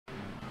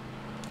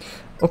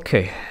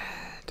Okay.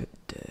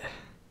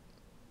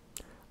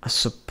 I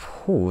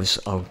suppose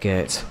I'll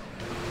get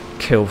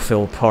Kill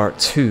Phil Part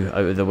 2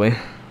 out of the way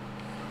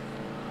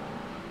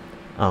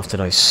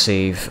after I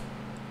save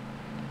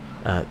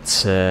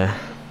at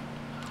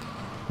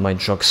my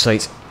drug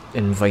site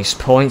in Vice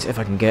Point, if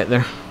I can get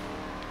there.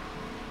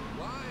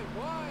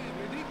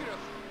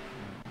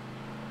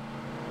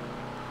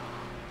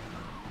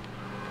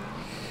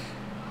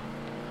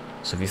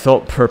 So if you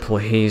thought Purple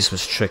Haze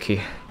was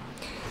tricky,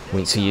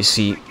 wait till you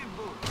see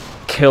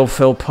Kill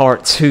Phil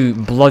Part 2,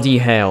 bloody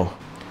hell.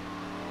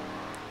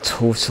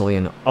 Totally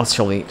and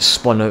utterly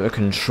spun out of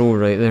control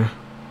right there.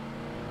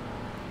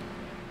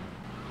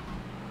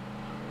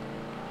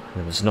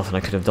 There was nothing I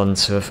could have done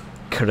to have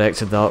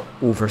corrected that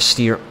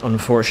oversteer,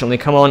 unfortunately.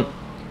 Come on,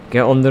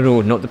 get on the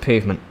road, not the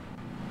pavement.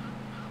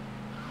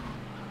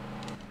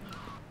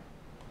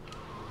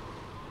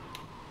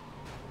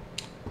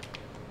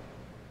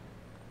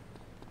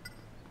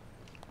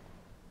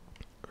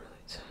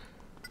 Right.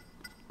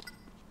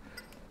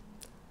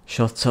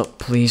 Shut up,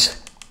 please.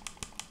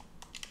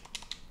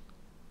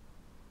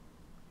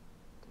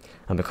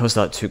 And because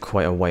that took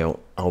quite a while,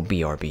 I'll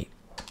BRB.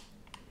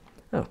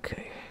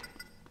 Okay.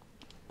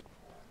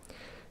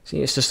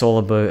 See, it's just all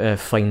about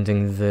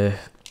finding the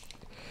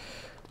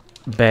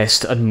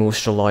best and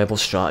most reliable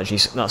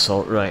strategies. That's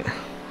all right.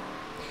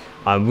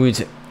 I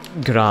would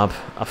grab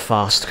a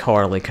fast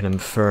car like an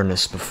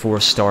Infernus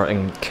before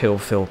starting Kill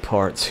Phil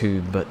Part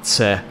 2, but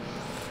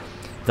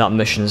that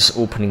mission's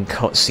opening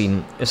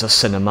cutscene is a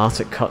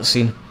cinematic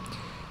cutscene.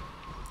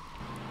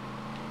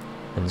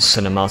 And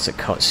cinematic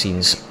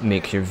cutscenes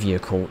make your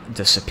vehicle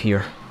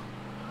disappear.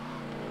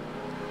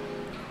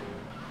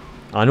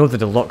 I know the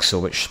Deluxo,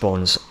 which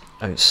spawns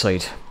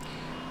outside,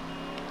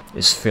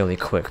 is fairly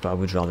quick, but I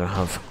would rather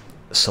have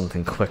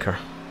something quicker.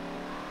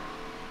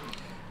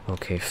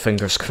 Okay,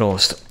 fingers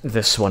crossed,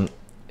 this one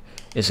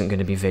isn't going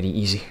to be very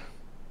easy.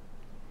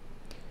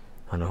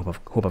 And I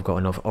hope I've got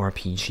enough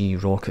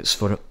RPG rockets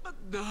for it.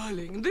 But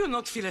darling, do you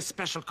not feel a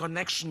special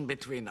connection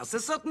between us? A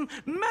certain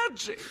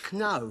magic?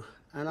 No.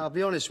 And I'll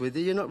be honest with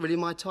you, you're not really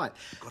my type.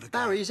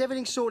 Barry, is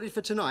everything sorted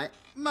for tonight?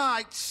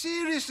 Mate,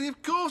 seriously,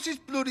 of course it's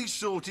bloody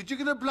sorted. You're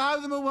going to blow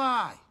them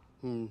away.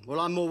 Well,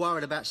 I'm more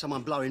worried about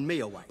someone blowing me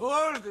away.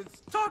 All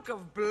this talk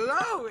of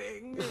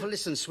blowing. Well,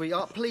 listen,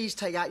 sweetheart, please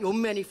take out your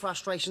many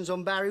frustrations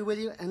on Barry with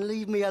you and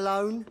leave me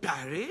alone.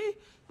 Barry?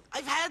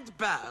 I've had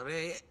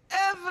Barry.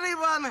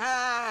 Everyone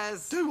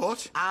has. Do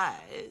what? I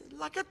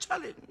like a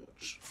challenge.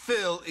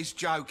 Phil is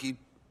joking.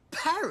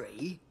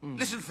 Barry?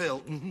 Listen,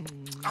 Phil.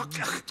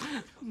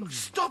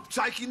 Stop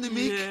taking the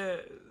mick.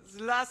 Yes,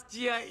 last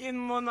year in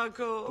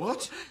Monaco.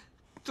 What?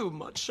 Too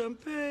much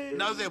champagne.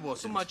 No, there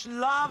wasn't. Too much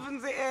love in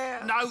the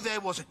air. No, there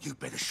wasn't. You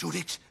better shut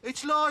it.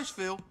 It's lies,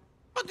 Phil.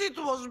 But it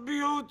was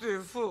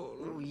beautiful.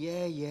 Oh,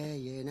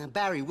 yeah. Now,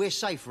 Barry, we're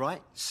safe,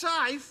 right?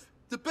 Safe?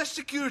 The best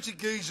security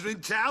geezer in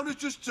town has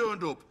just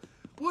turned up.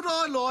 Would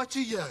I lie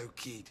to you,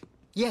 kid?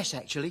 Yes,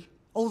 actually.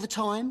 All the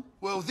time.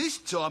 Well, this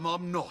time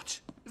I'm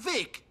not.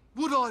 Vic,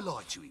 would I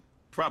lie to him?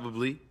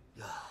 Probably.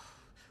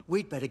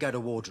 We'd better go to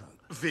wardrobe.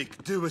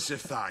 Vic, do us a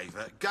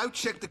favour. Go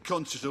check the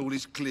concert hall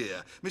is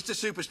clear. Mr.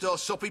 Superstar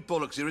Soppy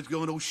Bollocks here is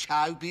going all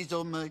showbiz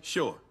on me.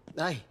 Sure.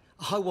 Hey,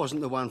 I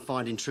wasn't the one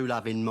finding true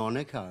love in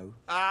Monaco.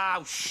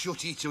 Oh,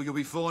 shut it or you'll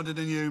be finding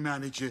a new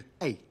manager.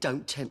 Hey,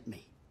 don't tempt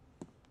me.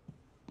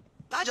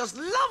 I just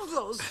love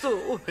those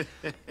two.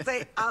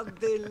 They are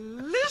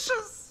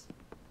delicious.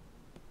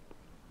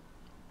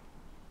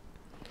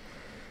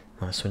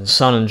 So in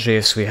San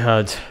Andreas we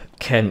had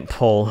Kent,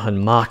 Paul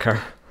and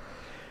Macker.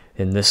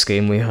 In this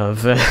game we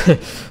have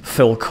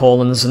Phil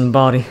Collins and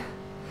Barry.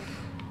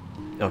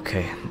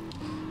 Okay,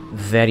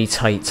 very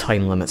tight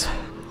time limit,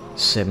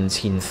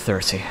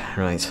 17:30,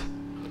 right.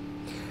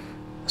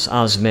 So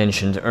as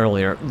mentioned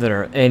earlier,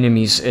 there are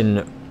enemies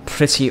in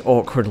pretty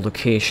awkward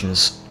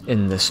locations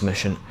in this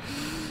mission.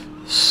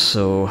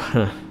 So,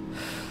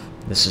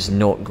 this is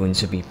not going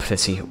to be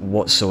pretty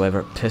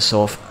whatsoever. Piss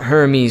off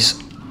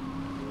Hermes.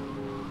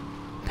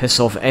 Piss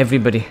off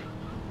everybody.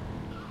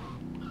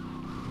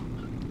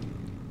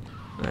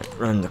 Right,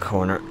 round the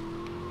corner.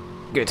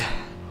 Good.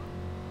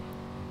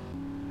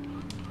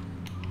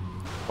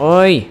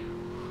 Oi!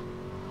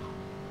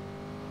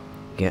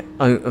 Get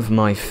out of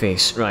my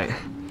face. Right.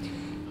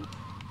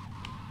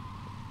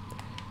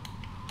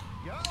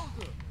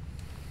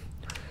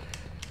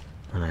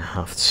 And I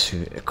have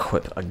to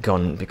equip a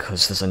gun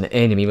because there's an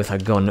enemy with a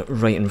gun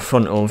right in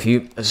front of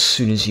you as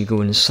soon as you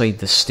go inside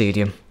the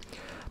stadium.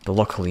 But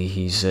luckily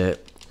he's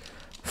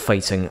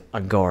fighting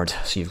a guard,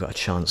 so you've got a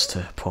chance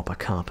to pop a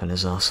cap in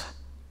his ass.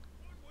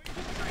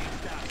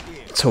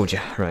 Told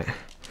you, right.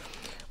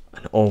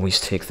 And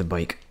always take the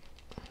bike.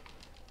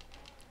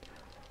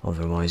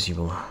 Otherwise you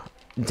will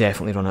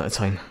definitely run out of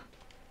time.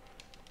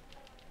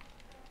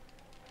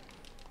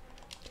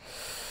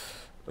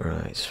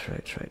 Right.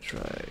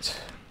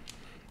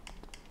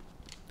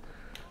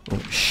 Oh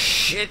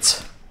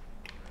shit!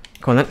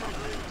 Come on then.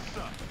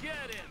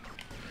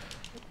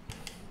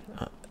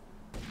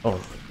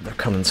 Oh, they're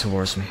coming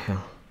towards me. Yeah.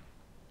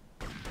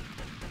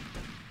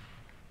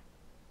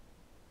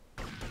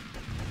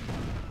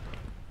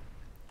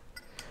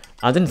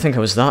 I didn't think I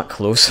was that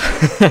close.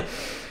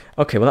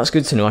 Okay, well that's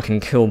good to know. I can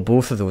kill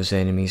both of those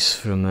enemies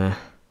from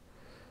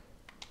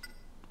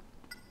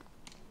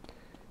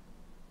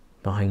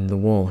behind the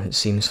wall, it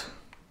seems.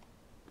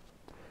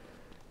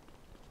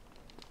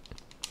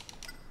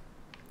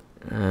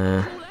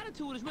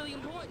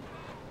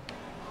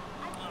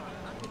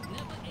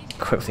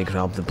 Quickly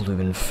grab the blue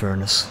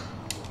Infernus.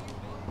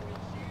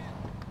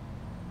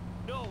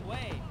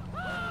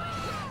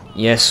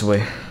 Yes,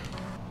 way.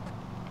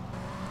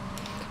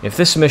 If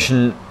this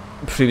mission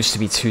proves to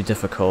be too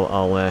difficult,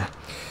 I'll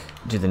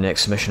do the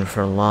next mission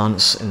for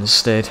Lance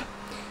instead,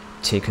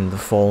 taking the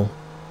fall.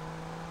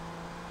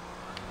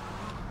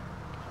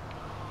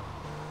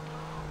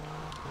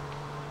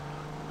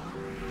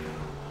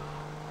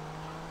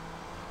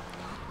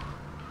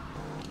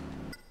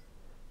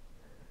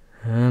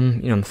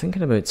 You know, I'm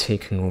thinking about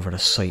taking over a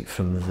site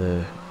from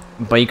the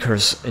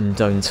bikers in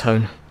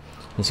downtown.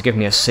 Need to give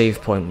me a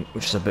save point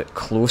which is a bit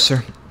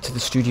closer to the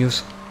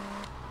studios.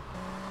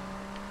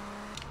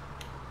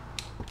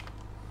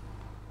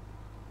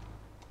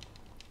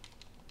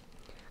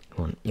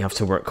 Come on, you have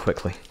to work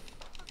quickly.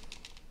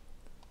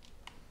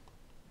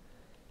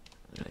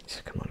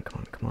 Right, come on, come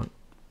on, come on.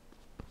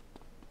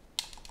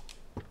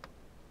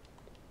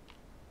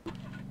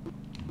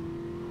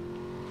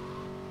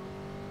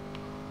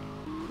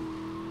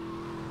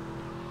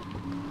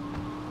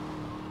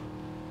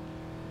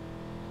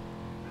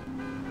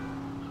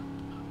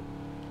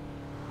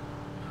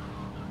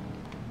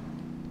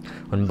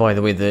 And by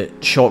the way, the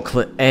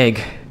chocolate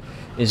egg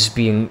is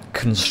being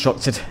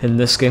constructed in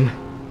this game.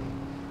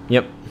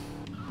 Yep.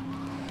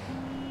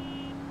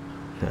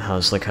 It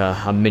has like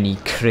a mini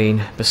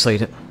crane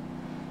beside it.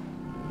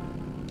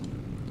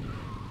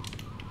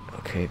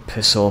 Okay,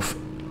 piss off.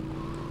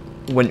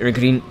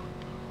 Wintergreen.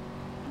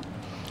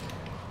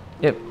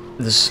 Yep,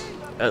 there's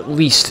at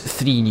least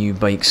 3 new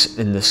bikes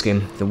in this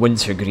game. The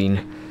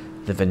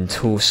Wintergreen, the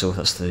Ventoso,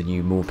 that's the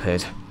new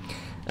moped,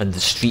 and the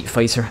Street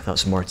Fighter,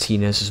 that's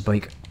Martinez's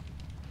bike.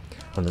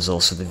 And there's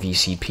also the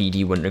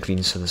VCPD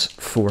Wintergreen, so there's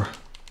 4.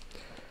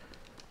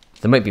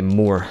 There might be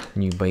more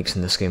new bikes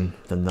in this game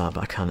than that,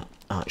 but I can't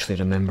actually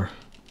remember.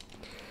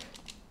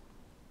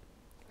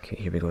 Okay,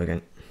 here we go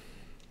again.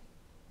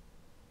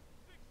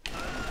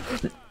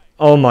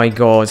 Oh my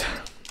god.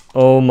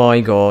 Oh my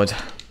god.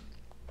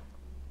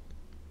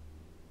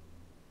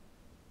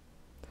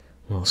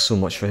 Well, so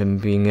much for him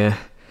being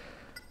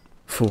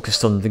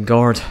focused on the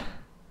guard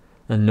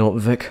and not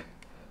Vic.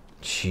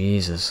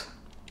 Jesus.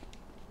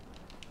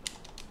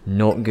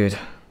 Not good.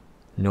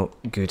 Not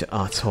good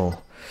at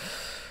all.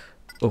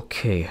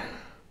 Okay.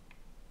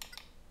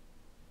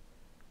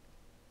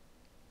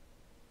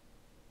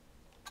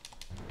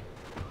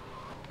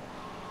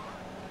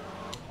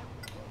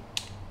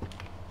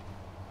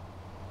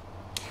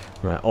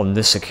 Right, on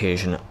this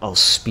occasion, I'll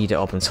speed it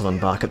up until I'm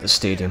back at the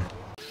stadium.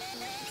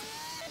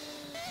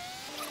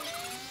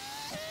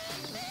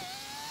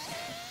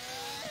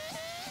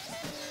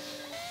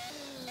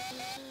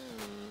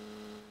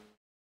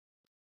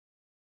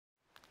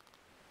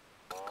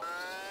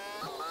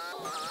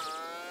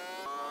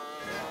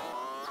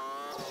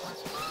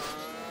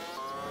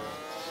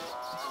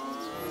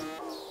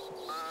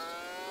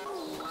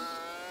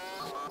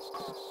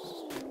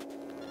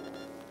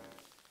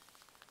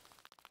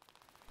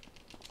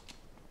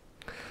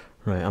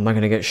 Right, am I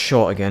going to get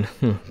shot again?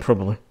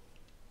 Probably.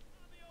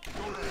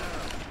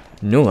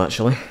 No,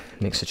 actually.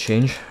 Makes a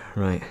change.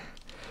 Right.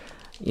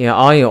 Yeah,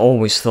 I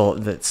always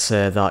thought that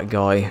that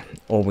guy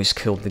always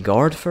killed the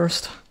guard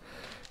first.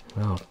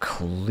 Well,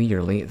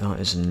 clearly that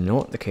is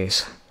not the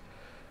case.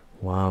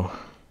 Wow.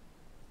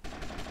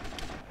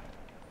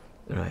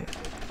 Right.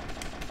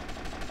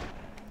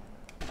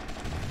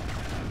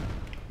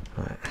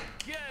 Right.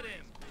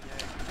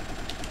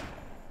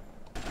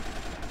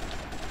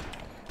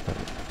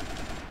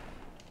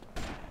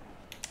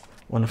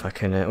 Wonder if I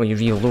can, when you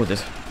reloaded,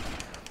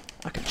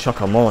 I can chuck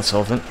a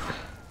Molotov in.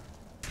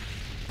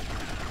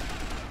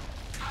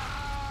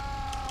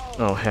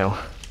 Oh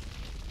hell.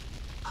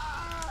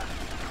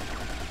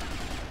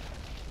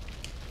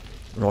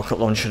 Rocket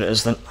launcher it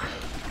is then.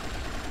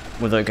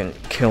 Without getting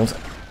killed.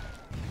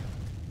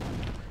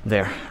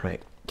 There,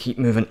 right, keep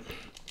moving.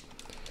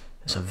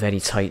 It's a very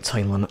tight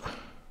time limit.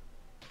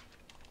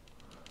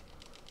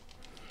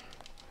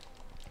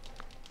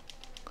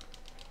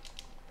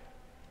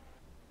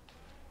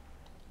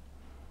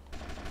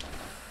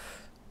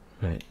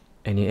 Right,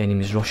 any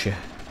enemies rush you?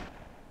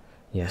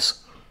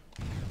 Yes.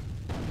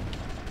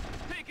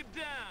 Take him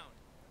down.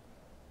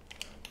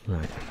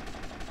 Right.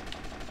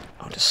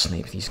 I'll just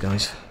snipe these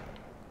guys.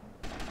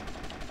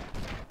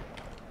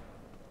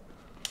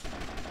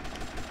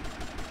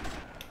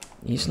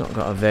 He's not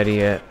got a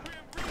very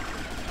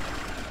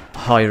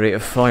high rate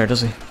of fire,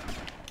 does he?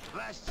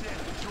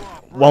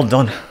 Well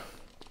done.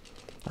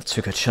 I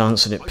took a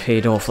chance and it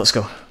paid off. Let's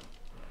go.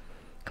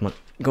 Come on.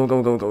 Go,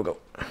 go, go, go, go.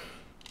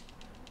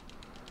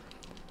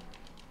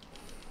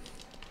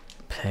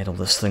 Pedal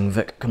this thing,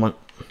 Vic. Come on.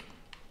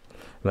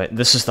 Right,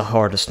 this is the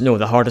hardest. No,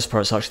 the hardest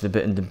part's actually the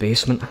bit in the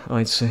basement,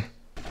 I'd say.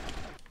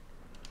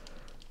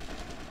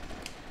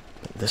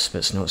 This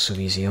bit's not so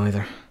easy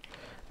either.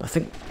 I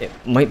think it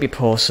might be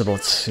possible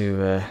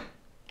to...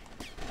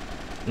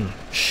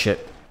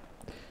 shit.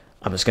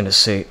 I was gonna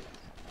say...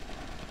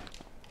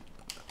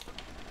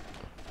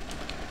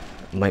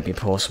 It might be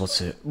possible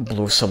to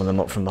blow some of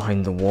them up from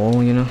behind the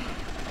wall, you know?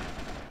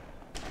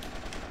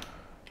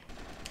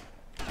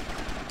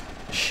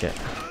 Shit.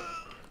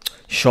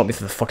 Shot me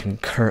through the fucking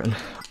curtain.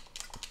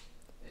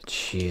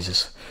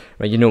 Jesus.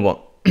 Right, you know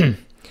what?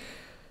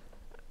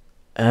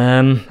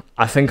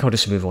 I think I'll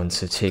just move on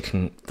to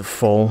taking the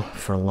fall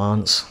for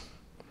Lance.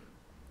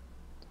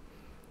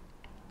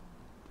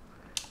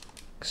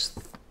 'Cause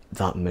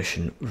that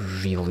mission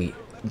really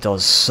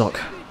does suck.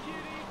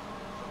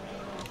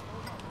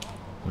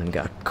 I'm gonna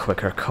get a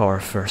quicker car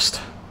first.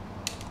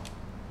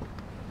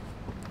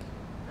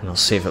 And I'll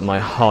save at my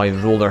high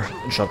roller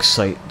drug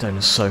site down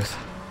the south.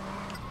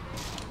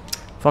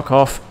 Fuck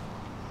off.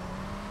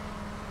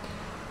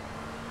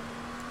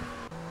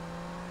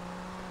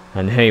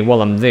 And hey,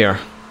 while I'm there,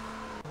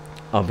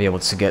 I'll be able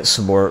to get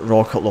some more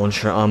rocket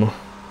launcher ammo.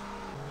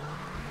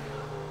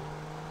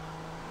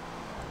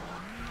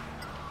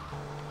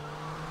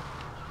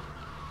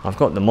 I've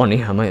got the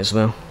money, I might as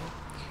well.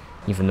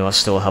 Even though I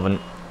still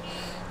haven't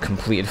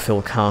completed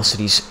Phil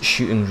Cassidy's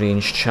shooting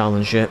range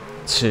challenge yet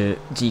to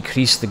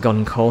decrease the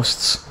gun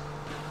costs.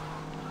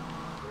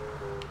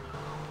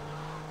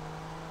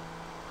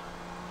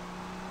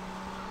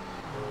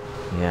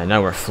 Yeah,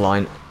 now we're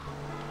flying.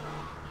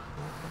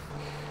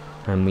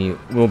 And we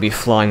will be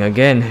flying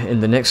again in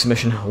the next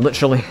mission,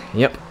 literally,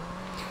 yep.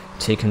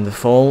 Taking the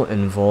fall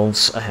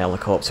involves a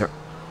helicopter.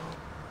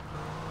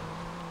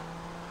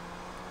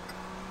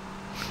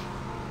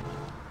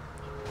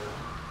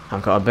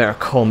 I've got a better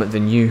comet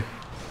than you.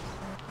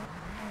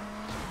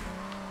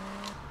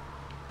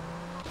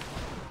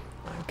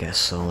 I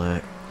guess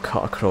I'll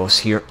cut across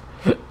here.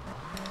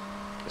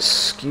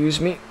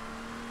 Excuse me.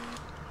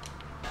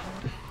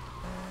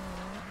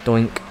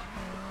 Doink.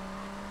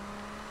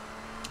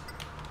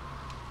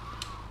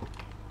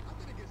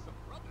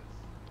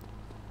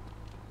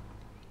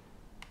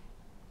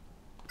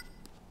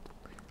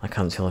 I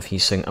can't tell if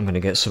he's saying I'm gonna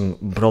get some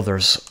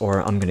brothers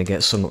or I'm gonna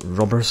get some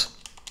rubbers.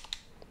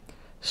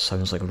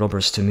 Sounds like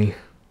rubbers to me.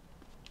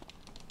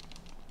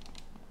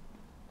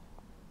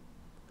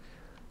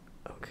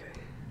 Okay.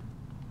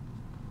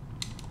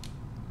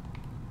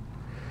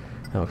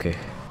 Okay.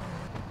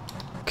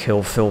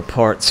 Kill Phil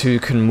Part 2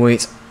 can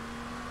wait.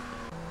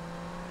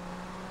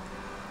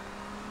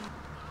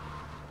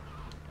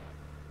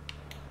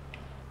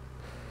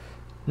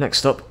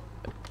 Next up,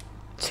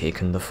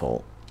 taking the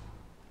fall.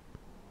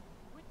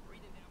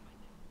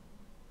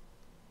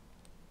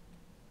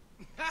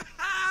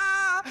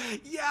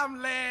 Yeah, I'm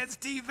Lance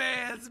T.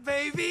 Vance,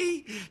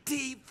 baby.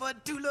 T for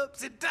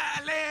tulips in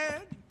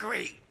Thailand.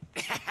 Great.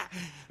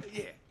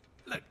 Yeah,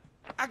 look,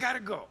 I gotta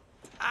go.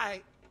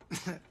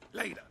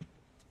 Later.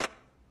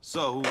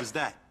 So, who was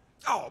that?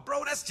 Oh,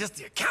 bro, that's just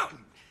the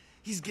accountant.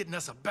 He's getting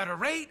us a better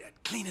rate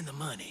at cleaning the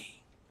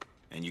money.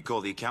 And you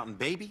call the accountant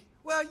baby?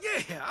 Well,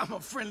 yeah, I'm a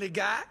friendly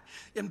guy.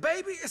 And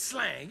baby is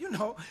slang, you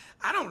know.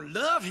 I don't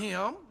love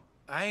him.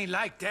 I ain't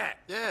like that.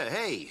 Yeah,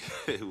 hey,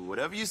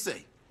 whatever you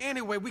say.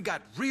 Anyway, we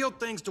got real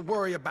things to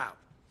worry about.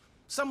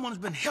 Someone's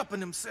been helping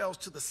themselves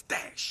to the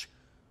stash.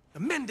 The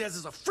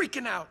Mendezes are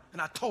freaking out,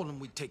 and I told them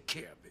we'd take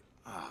care of it.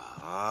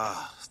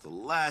 It's the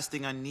last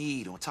thing I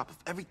need on top of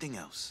everything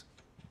else.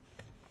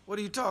 What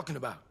are you talking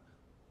about?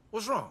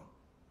 What's wrong?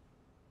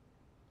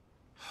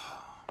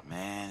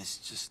 Man, it's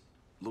just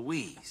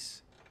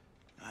Louise.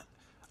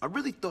 I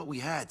really thought we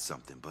had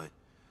something, but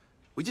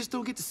we just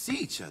don't get to see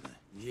each other.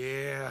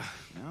 Yeah.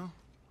 You know?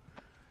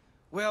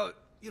 Well,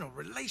 you know,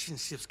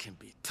 relationships can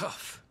be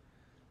tough.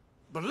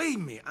 Believe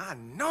me, I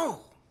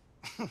know.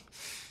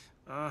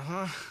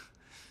 Uh-huh.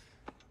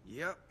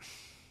 Yep.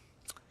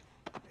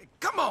 Hey,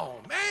 come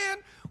on, man.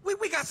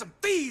 We got some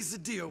thieves to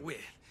deal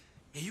with.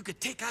 And you could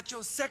take out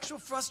your sexual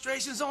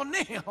frustrations on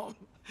them.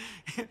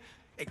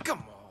 Hey, come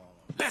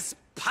on. Let's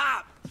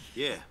pop.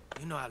 Yeah.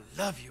 You know I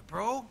love you,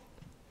 bro. All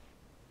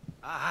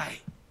right.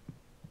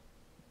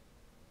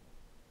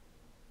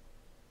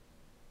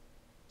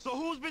 So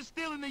who's been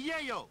stealing the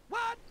yayo?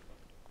 What?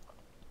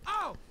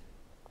 Oh,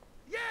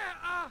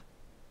 yeah,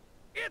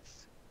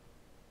 it's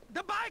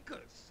the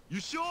bikers. You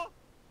sure?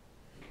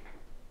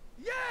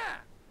 Yeah,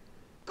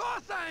 of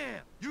course I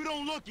am. You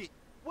don't look it.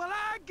 Well,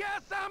 I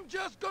guess I'm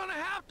just gonna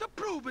have to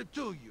prove it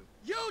to you.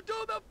 You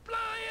do the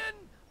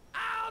flying,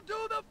 I'll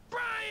do the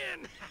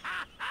frying.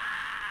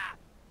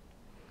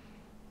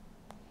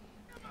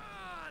 Come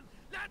on,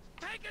 let's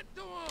take it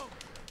to him.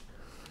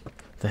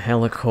 The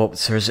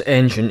helicopter's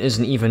engine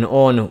isn't even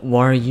on.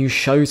 Why are you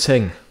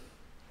shouting?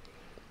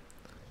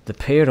 The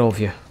pair of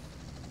you.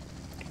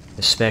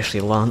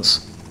 Especially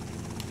Lance.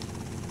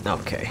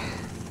 Okay.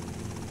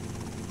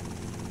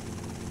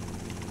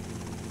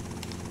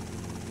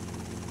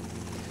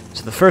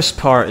 So the first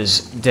part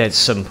is dead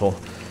simple,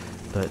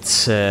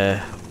 but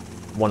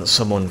once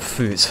I'm on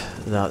foot,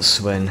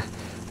 that's when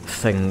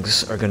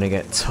things are gonna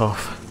get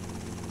tough.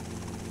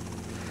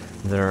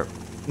 There are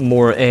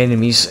more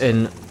enemies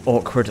in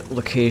awkward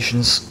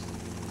locations.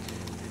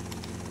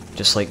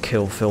 Just like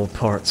Kill Phil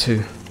Part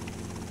 2.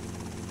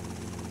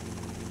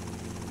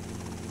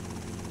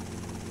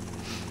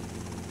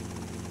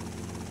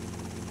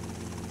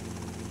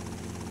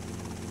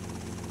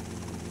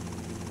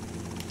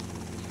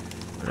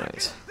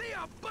 Right. See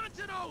a bunch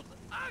of those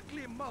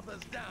ugly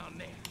mothers down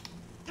there.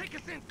 Take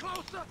us in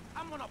closer,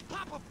 I'm gonna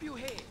pop a few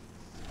heads.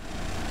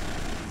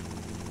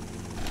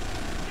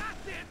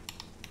 That's it!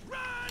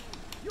 Run,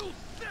 you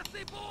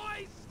sissy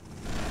boys!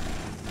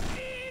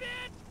 Eat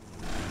it!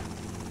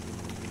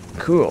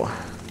 Cool.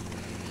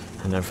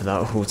 And then for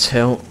that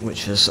hotel,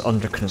 which is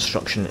under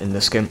construction in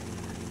this game.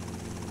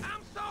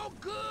 I'm so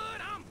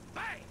good, I'm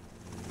bad!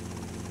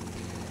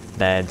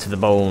 Bad to the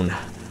bone.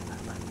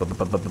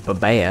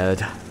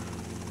 Bad.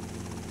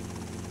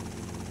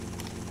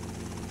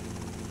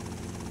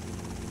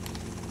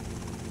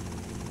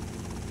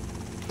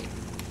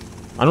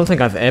 I don't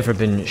think I've ever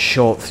been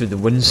shot through the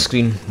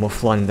windscreen while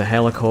flying the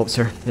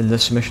helicopter in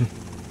this mission.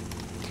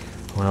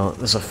 Well,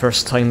 there's a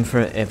first time for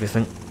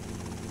everything.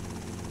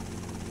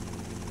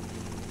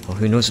 Well,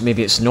 who knows,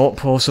 maybe it's not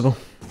possible.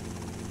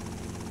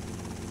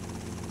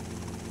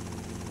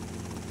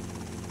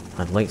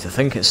 I'd like to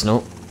think it's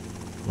not.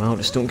 Well,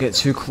 just don't get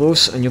too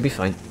close and you'll be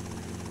fine.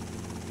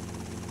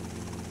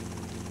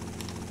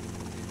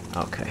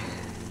 Okay.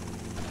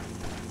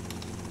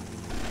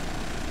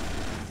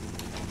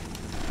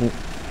 Ooh.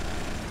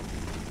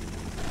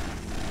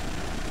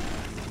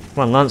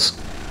 Come on, Lance.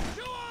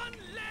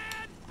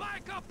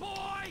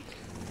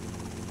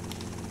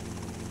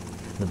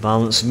 The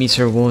balance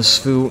meter was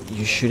full.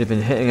 You should have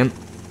been hitting him.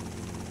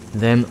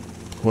 Them.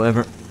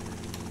 Whatever.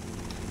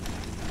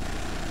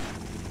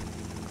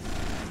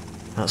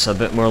 That's a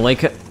bit more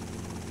like it.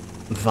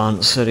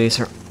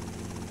 Vancerator.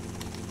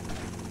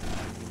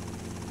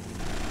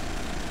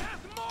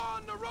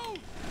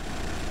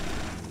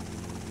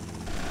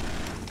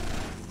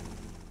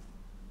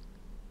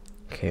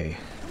 Okay.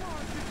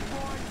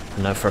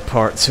 And now for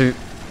part 2.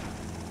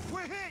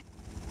 We're hit!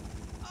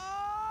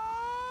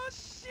 Oh,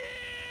 shit!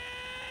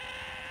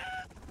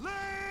 Let's...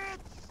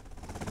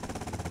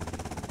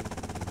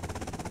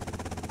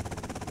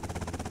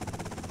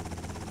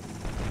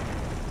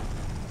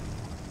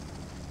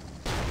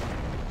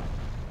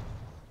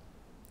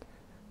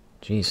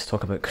 Jeez,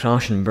 talk about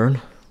crash and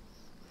burn.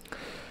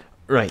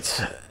 Right.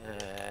 So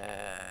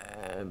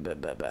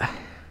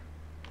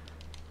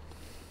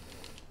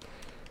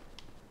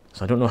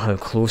I don't know how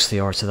close they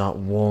are to that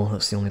wall,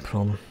 that's the only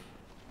problem.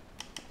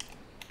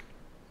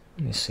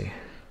 Let me see.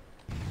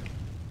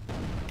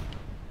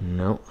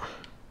 No.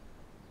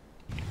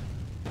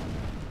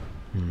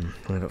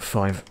 Only got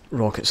 5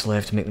 rockets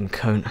left to make them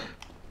count.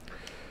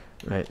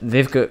 Right,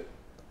 they've got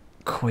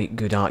quite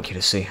good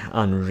accuracy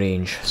and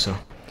range, so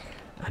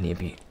I need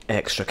to be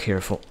extra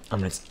careful.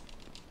 I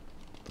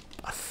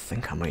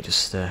think I might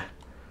just yeah,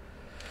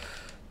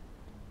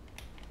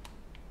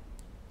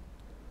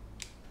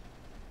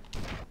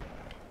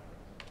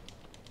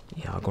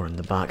 I'll go around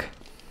the back.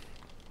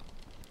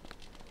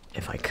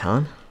 If I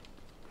can.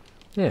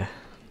 Yeah.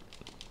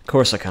 Of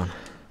course I can.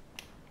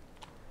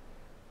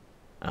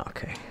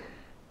 Okay.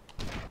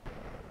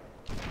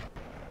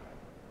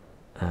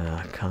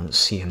 I can't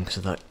see him because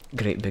of that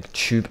great big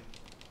tube.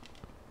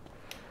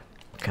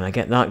 Can I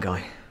get that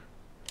guy?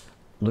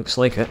 Looks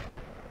like it.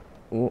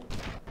 Oh.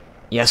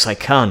 Yes, I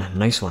can.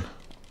 Nice one.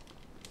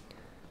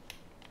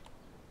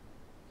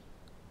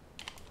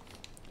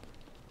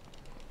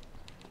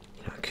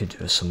 You know, I could do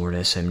with some more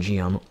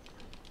SMG ammo,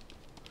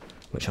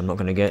 which I'm not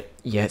going to get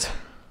yet.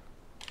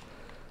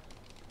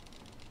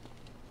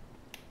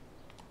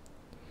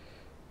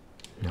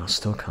 No, I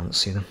still can't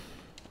see them.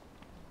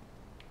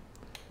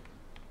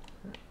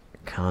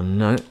 Can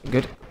now.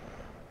 Good.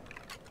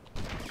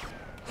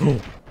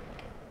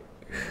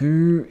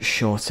 Who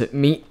shot at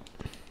me?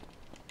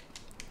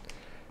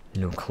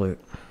 No clue.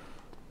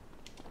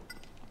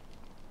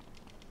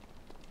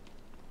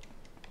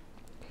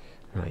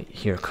 Right,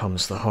 here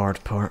comes the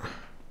hard part.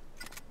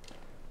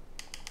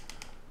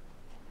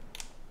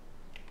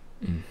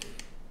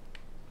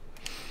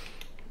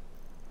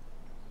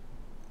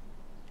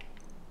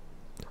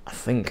 I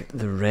think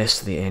the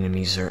rest of the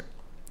enemies are,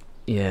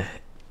 yeah,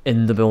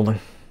 in the building.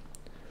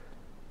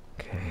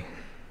 Okay.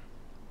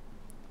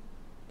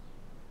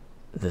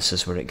 This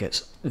is where it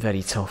gets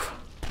very tough.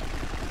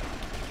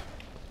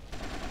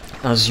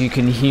 As you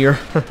can hear.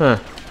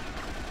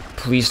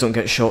 Please don't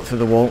get shot through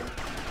the wall.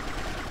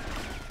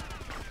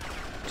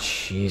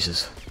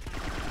 Jesus.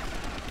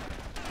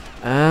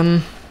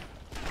 I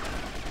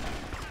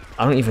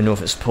don't even know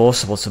if it's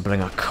possible to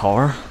bring a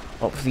car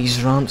up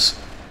these ramps,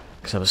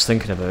 because I was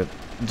thinking about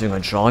doing a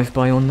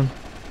drive-by on them.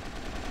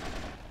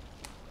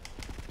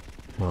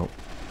 Well,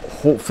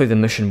 hopefully the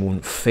mission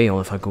won't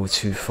fail if I go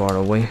too far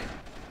away.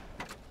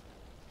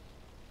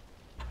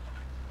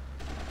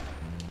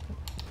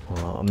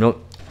 Well, I'm not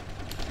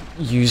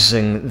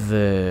using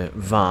the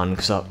van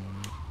because that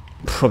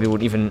probably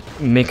won't even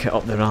make it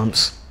up the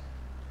ramps.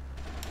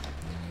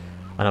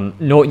 And I'm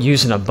not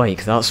using a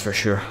bike, that's for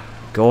sure.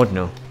 God,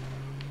 no.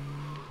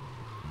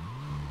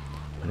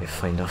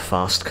 find a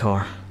fast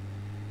car.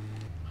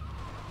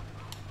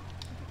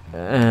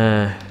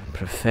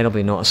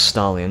 Preferably not a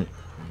stallion.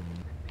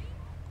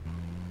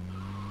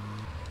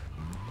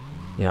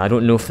 Yeah, I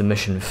don't know if the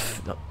mission...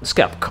 Let's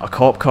get a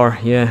cop car,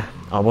 yeah.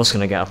 I was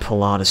gonna get a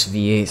Polaris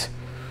V8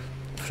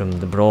 from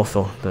the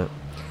brothel, but...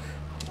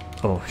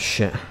 Oh,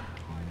 shit.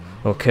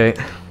 Okay.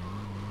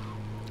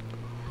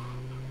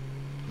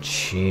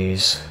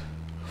 Jeez.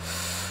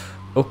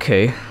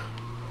 Okay.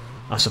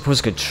 I suppose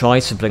I could try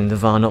to bring the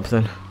van up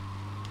then.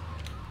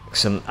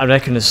 Because I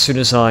reckon as soon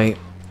as I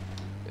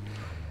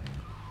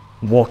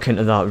walk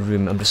into that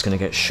room, I'm just gonna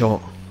get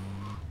shot.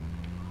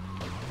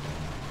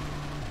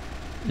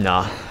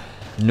 Nah.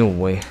 No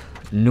way.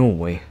 No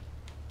way.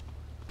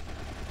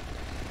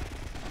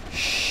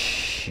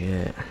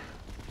 Shit.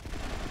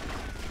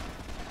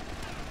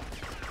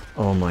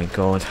 Oh my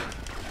god.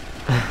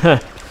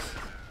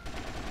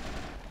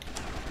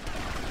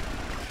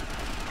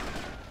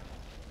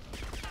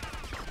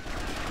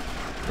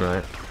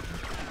 Right.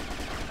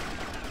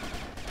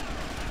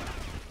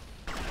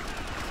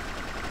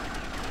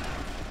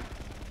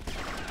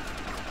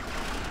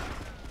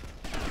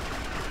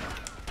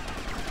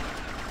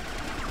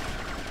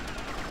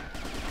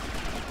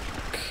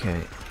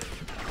 Okay.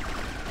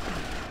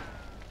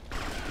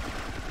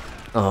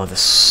 Oh, this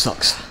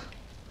sucks.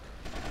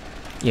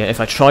 Yeah,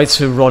 if I try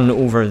to run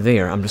over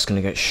there, I'm just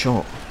gonna get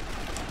shot.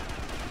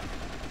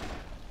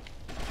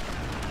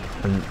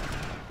 And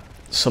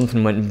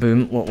something went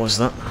boom. What was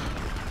that?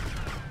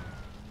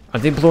 Are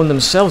they blowing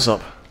themselves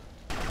up?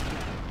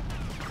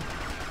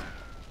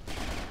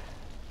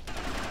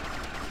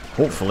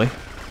 Hopefully.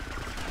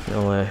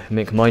 It'll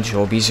make my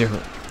job easier.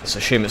 It's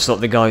a shame it's not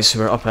the guys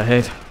who are up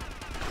ahead.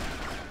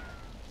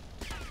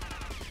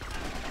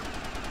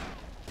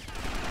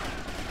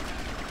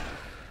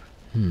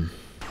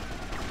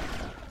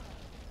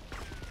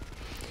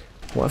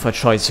 What if I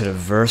tried to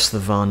reverse the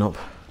van up?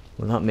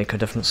 Will that make a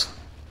difference?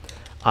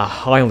 I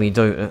highly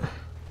doubt it.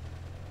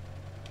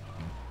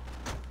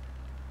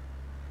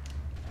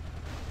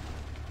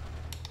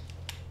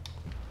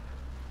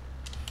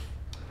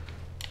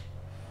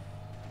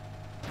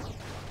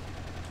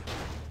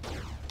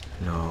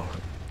 No.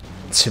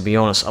 To be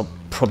honest, I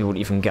probably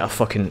wouldn't even get a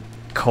fucking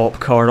cop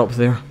car up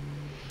there.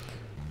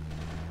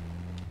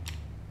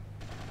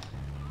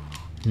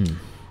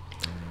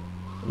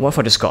 What if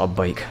I just got a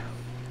bike?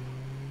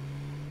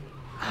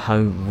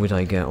 How would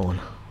I get on?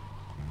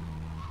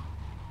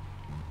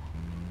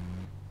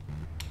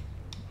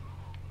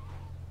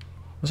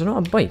 Was there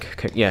not a bike?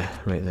 Okay, yeah,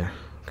 right there.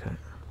 Okay.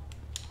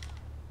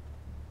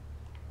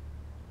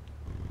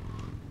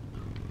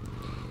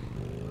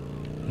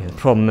 Yeah, the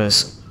problem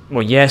is,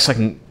 well, yes, I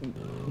can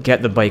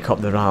get the bike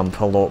up the ramp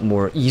a lot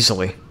more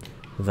easily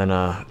than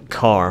a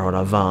car or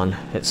a van,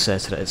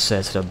 etc.,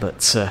 etc.,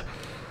 but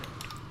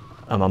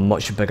I'm a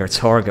much bigger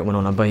target when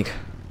on a bike.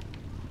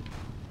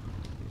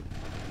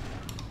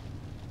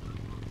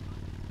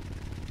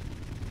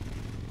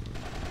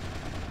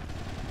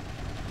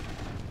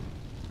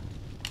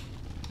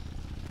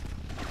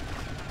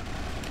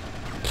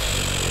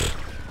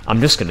 I'm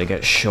just gonna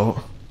get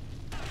shot.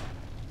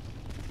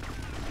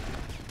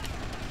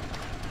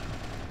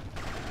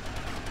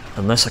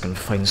 Unless I can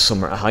find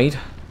somewhere to hide.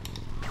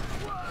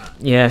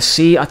 Yeah,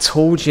 see, I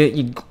told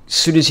you, as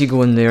soon as you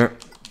go in there,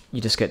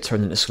 you just get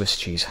turned into Swiss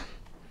cheese.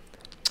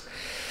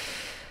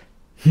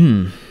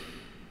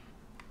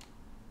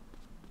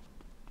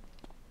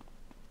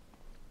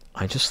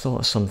 I just thought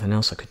of something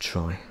else I could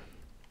try.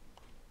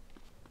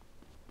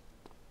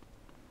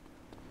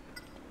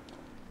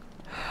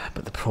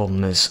 But the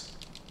problem is,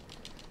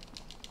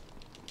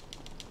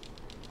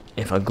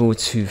 if I go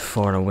too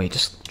far away,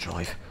 just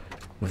drive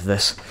with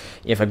this.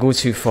 If I go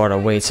too far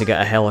away to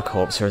get a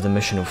helicopter, the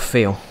mission will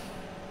fail.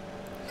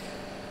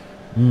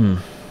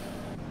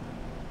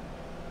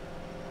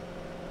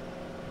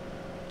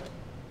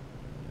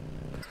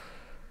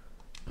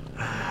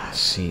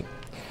 See,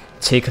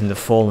 taking the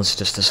fall is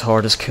just as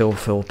hard as Kill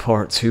Phil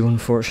Part 2,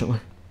 unfortunately.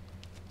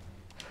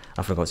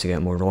 I forgot to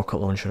get more rocket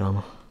launcher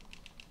ammo.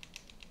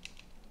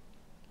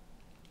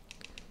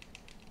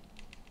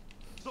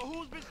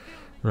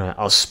 Right,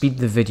 I'll speed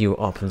the video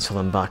up until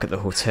I'm back at the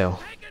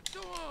hotel.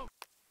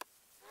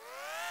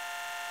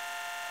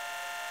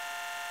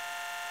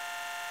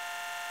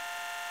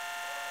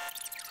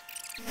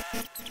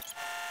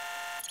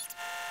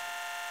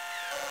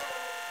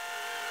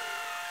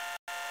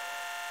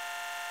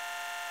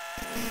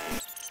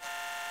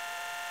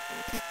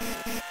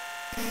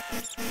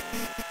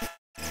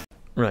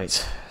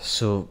 Right,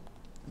 so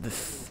the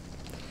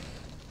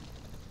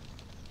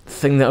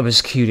thing that I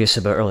was curious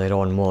about earlier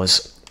on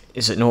was,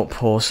 is it not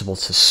possible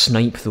to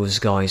snipe those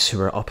guys who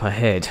are up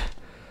ahead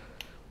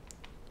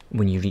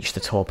when you reach the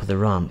top of the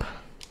ramp?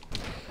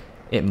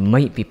 It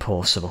might be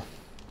possible.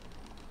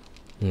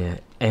 Yeah,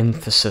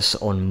 emphasis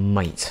on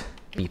might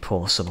be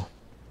possible.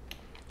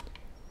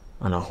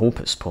 And I hope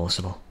it's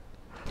possible.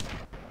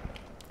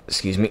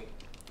 Excuse me.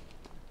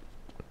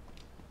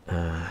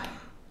 Oh,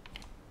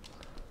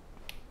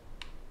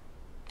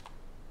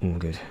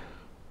 good.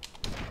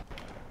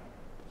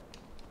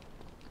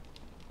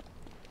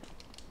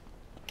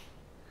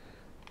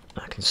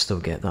 can still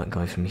get that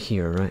guy from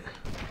here, right?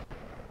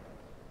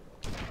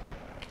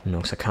 No,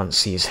 because I can't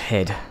see his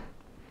head. I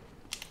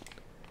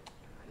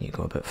need to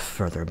go a bit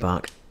further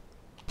back.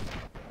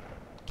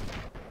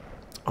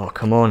 Oh,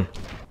 come on.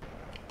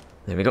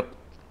 There we go.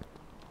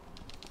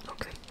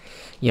 Okay.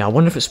 Yeah, I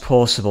wonder if it's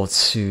possible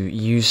to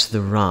use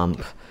the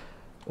ramp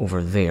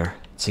over there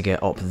to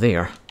get up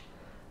there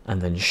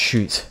and then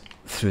shoot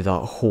through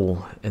that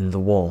hole in the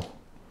wall.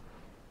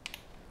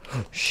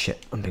 Oh,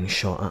 shit, I'm being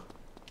shot at.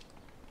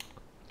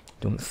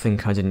 Don't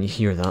think I didn't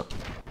hear that.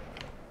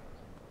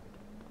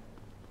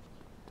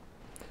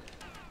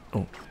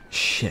 Oh,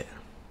 shit.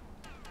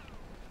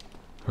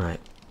 Right.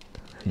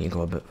 I need to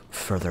go a bit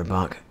further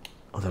back,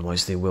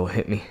 otherwise they will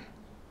hit me.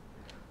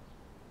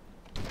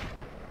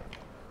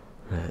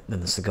 Right, then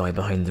there's the guy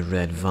behind the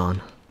red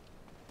van.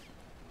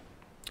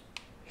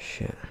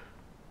 Shit.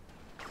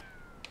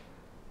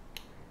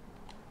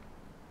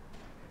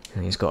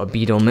 And he's got a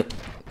bead on me.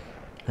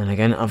 Then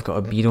again, I've got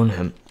a bead on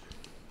him.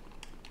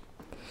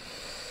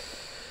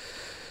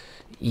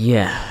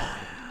 Yeah.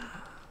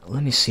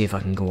 Let me see if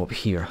I can go up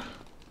here.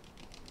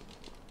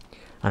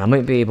 And I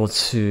might be able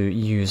to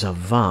use a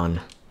van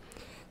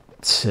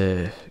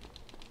to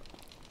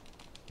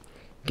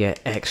get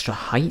extra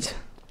height.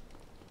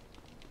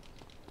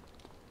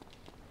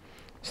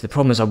 So the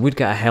problem is I would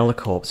get a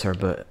helicopter,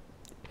 but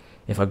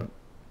if I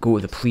go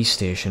to the police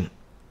station...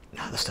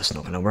 Nah, that's just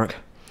not going to work.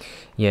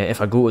 Yeah,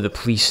 if I go to the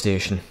police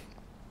station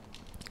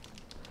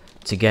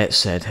to get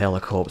said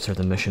helicopter,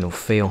 the mission will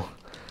fail,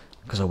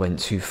 because I went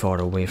too far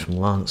away from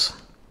Lance.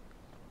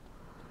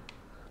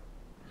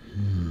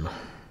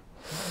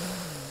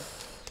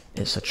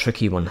 It's a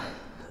tricky one,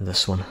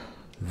 this one.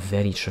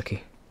 Very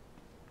tricky.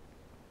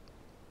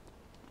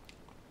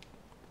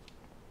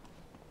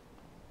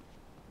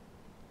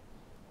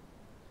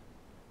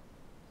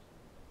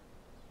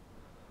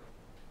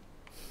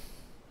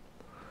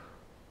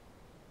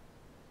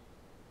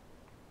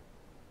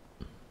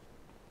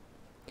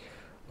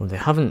 Well, they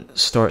haven't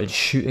started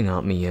shooting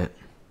at me yet.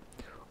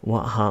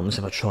 What happens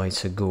if I try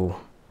to go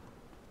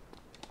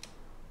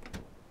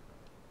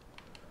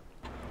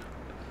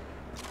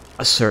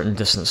a certain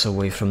distance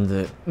away from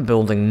the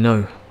building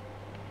now?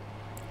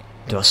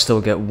 Do I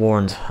still get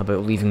warned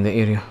about leaving the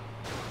area?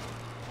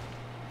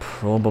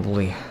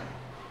 Probably.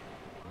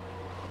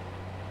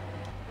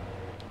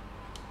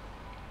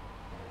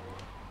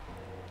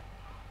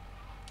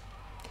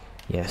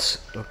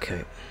 Yes,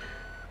 okay.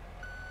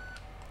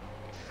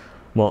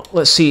 Well,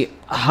 let's see,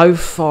 how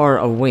far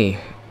away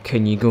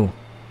can you go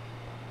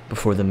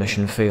before the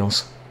mission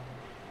fails?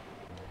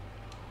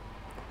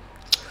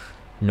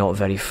 Not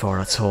very far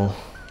at all.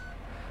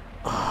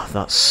 Ah, oh,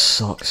 that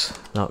sucks.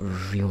 That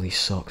really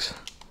sucks.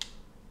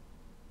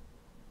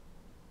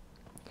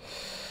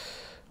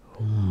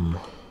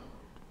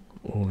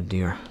 Oh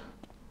dear.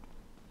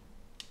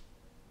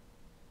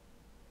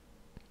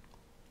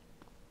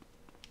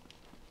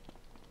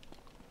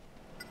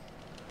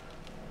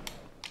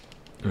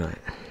 Right.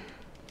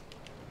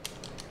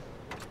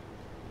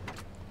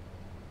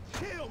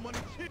 Chill, money,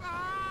 chill.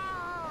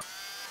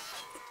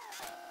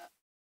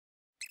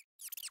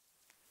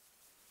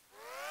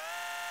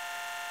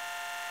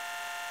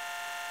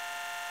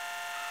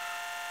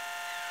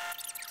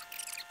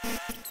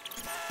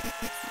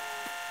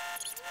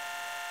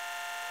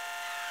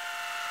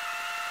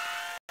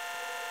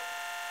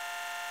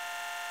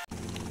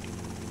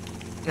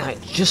 Right,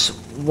 just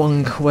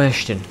one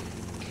question.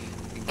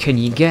 Can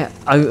you get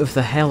out of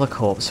the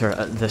helicopter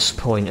at this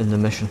point in the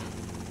mission?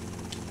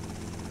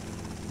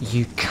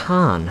 You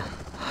can.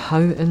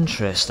 How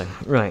interesting.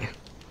 Right.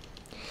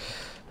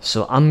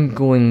 So I'm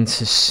going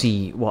to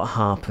see what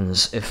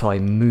happens if I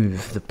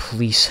move the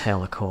police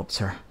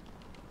helicopter.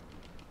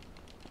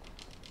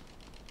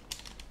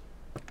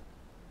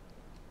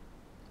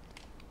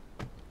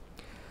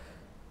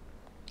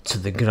 To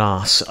the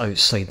grass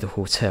outside the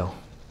hotel.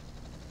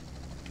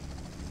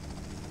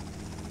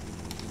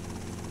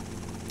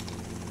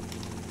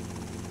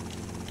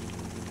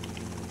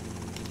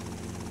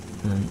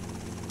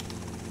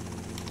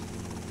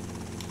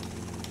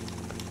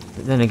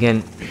 But then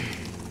again,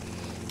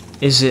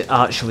 is it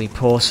actually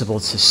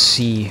possible to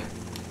see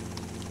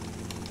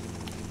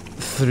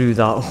through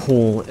that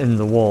hole in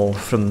the wall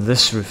from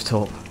this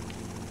rooftop?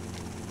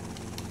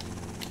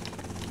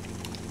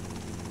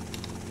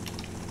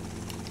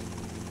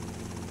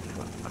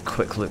 A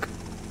quick look.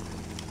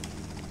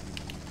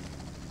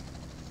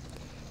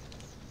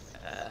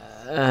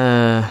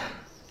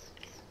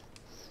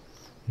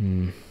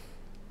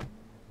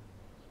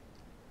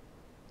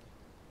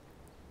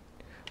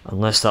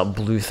 Unless that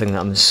blue thing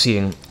that I'm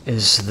seeing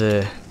is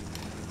the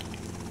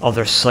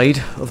other side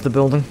of the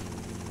building.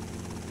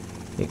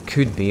 It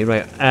could be,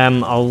 right.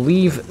 I'll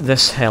leave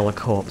this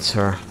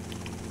helicopter.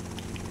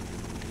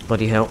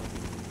 Bloody hell.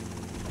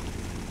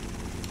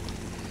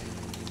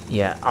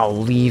 Yeah, I'll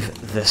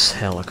leave this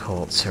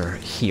helicopter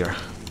here.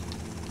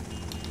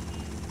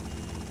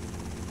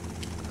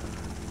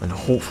 And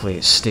hopefully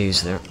it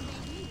stays there.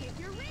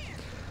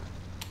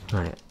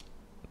 Right.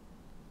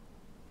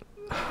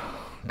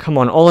 Come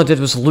on, all I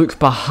did was look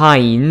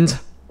behind.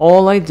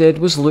 All I did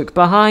was look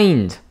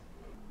behind.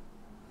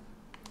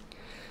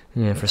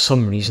 Yeah, for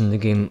some reason the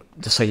game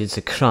decided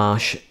to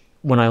crash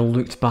when I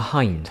looked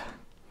behind.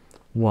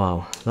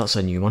 Wow, that's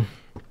a new one.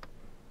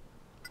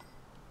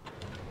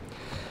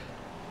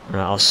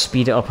 Right, I'll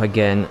speed it up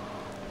again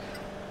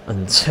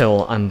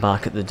until I'm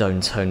back at the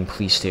downtown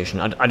police station.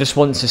 I just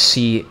want to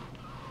see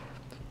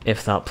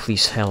if that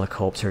police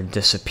helicopter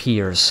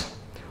disappears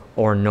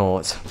or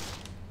not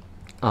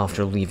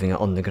after leaving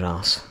it on the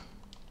grass.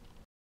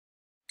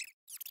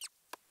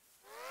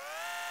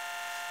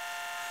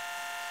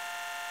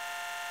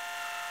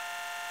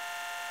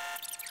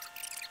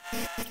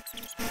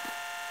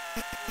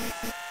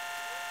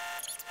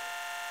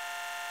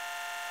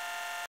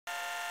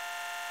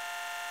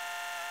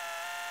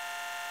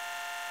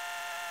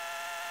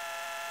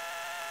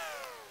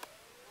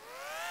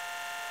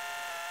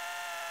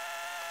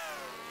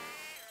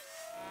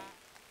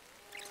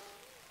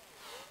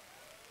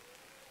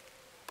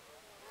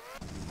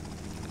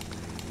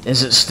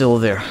 Is it still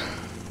there?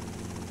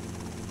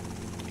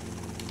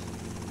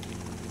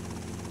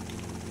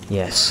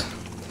 Yes.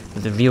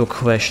 But the real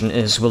question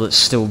is, will it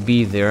still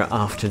be there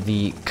after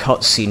the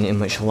cutscene in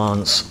which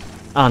Lance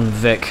and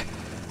Vic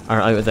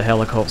are out of the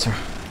helicopter?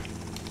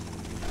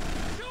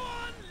 Go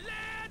on,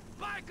 lad,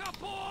 biker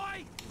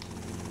boy!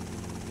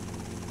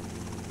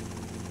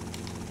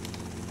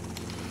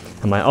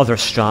 And my other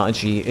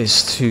strategy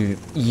is to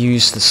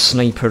use the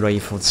sniper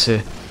rifle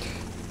to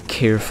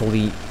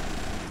carefully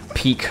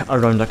peek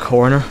around a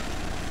corner.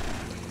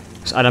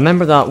 So I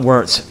remember that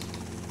worked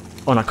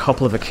on a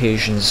couple of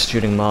occasions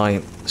during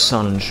my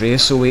San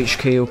Andreas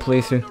OHKO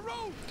playthrough.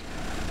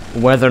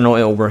 Whether or not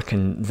it'll work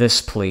in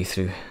this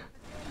playthrough,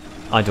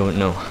 I don't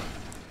know.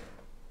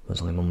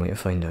 There's only one way to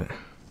find out.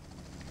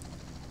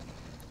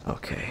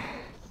 Okay.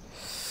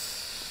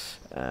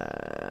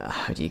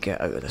 How do you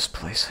get out of this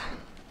place?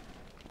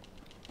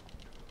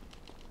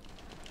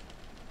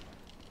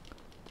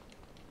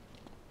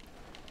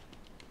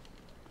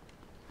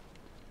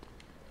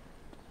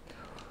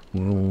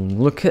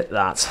 Look at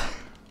that.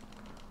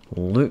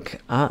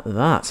 Look at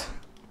that.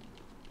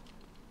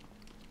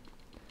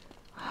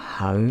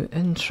 How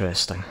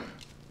interesting.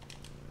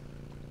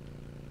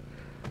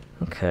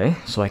 Okay,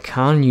 so I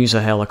can use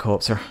a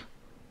helicopter.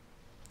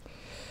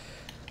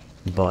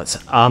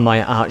 But am I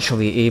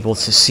actually able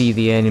to see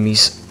the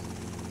enemies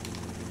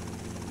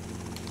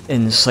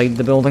inside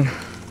the building?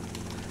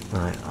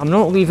 Right, I'm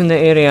not leaving the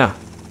area.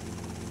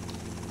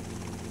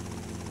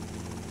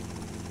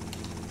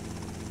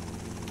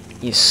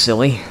 You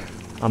silly.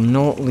 I'm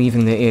not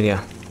leaving the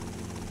area.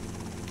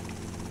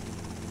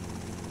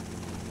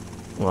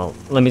 Well,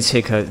 let me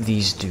take out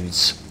these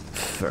dudes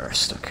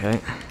first,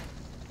 okay?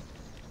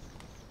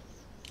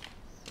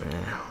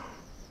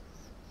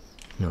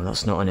 No,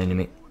 that's not an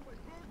enemy.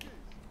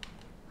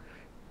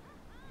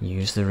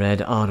 Use the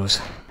red arrows.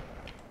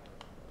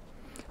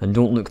 And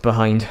don't look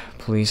behind,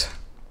 please.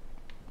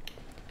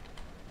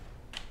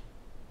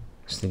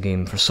 Because the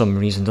game, for some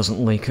reason,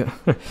 doesn't like it.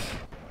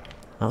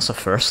 That's a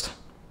first.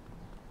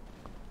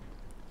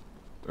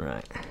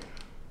 Right.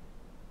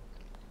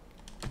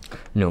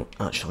 No,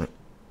 actually.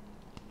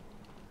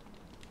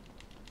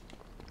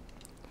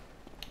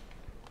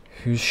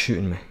 Who's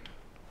shooting me?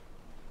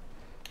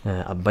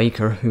 A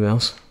biker, who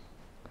else?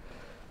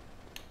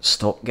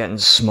 Stop getting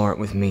smart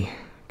with me.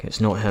 Okay, it's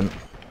not him.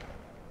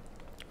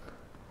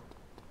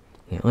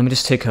 Yeah, let me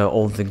just take out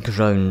all the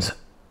ground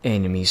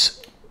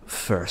enemies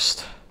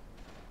first.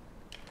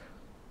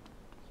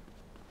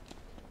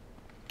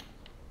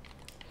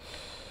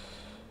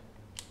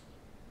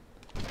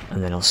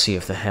 And then I'll see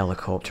if the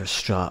helicopter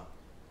strat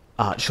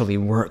actually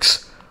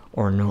works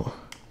or not.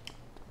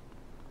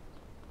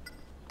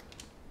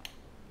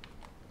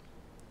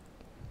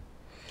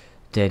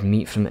 Dead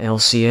meat from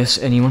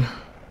LCS, anyone?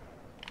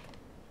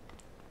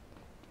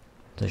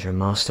 Does your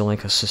master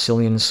like a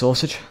Sicilian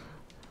sausage?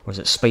 Or is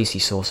it spicy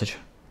sausage?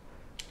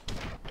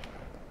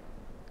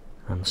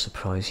 I'm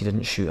surprised he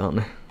didn't shoot at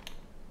me.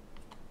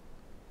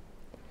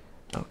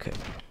 Okay.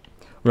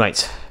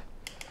 Right.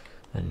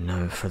 And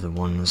now for the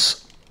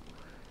ones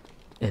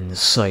in the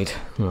side.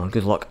 Well,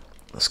 good luck.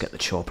 Let's get the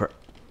chopper.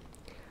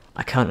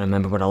 I can't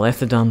remember where I left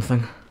the damn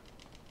thing.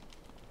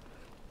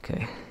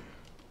 Okay.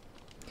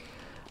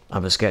 I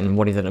was getting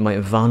worried that it might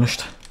have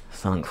vanished.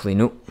 Thankfully,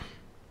 no.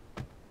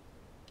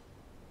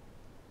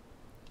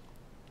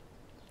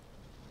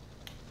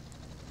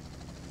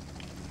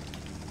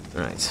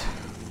 Right.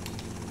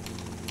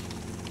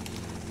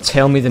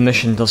 Tell me the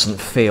mission doesn't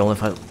fail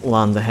if I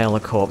land the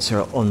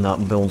helicopter on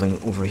that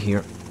building over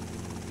here.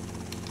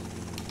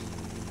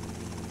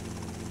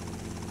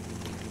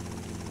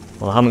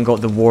 Well, I haven't got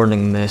the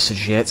warning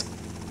message yet.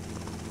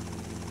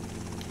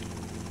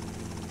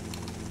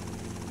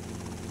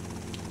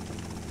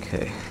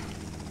 Okay.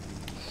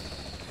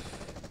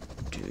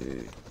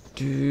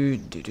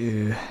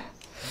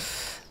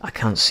 I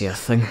can't see a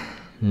thing.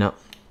 No.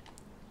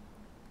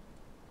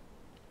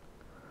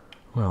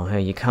 Well, hey,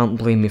 you can't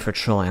blame me for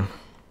trying.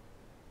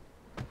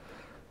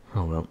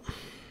 Oh well.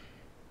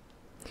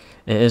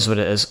 It is what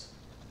it is.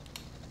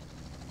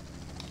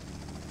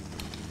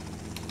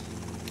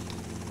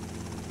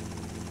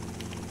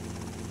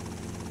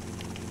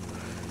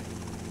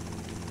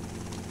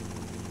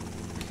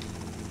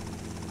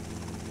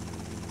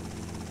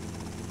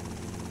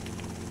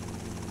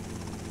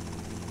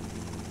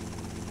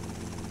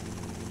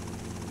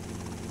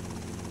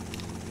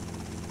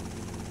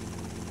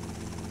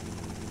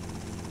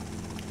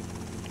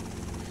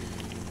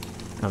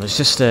 I was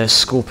just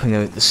scoping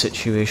out the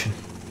situation.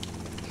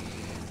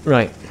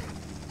 Right.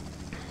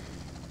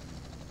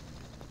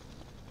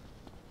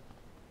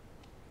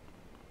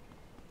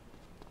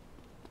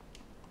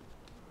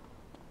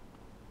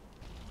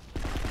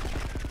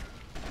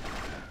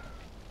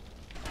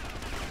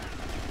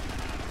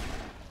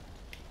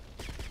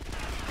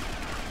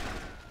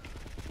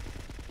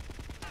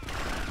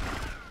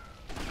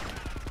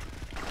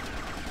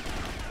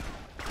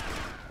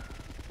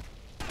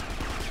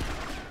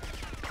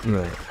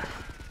 Right.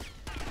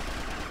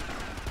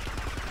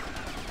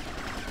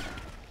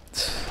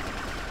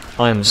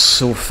 I am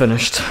so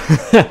finished.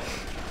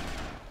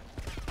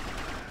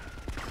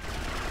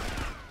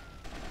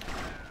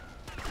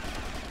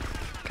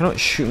 Cannot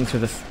shoot him through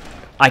the...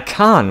 I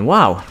can!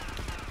 Wow!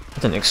 I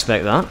didn't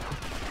expect that.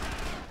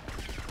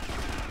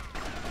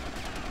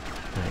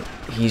 Right,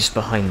 he's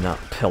behind that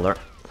pillar.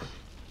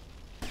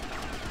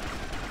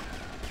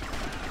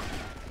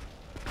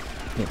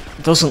 It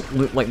doesn't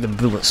look like the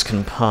bullets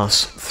can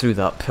pass through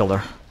that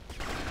pillar.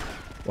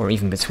 Or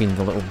even between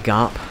the little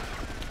gap.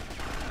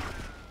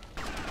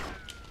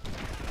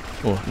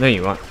 Oh, there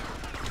you are.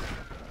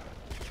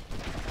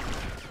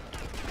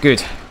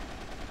 Good.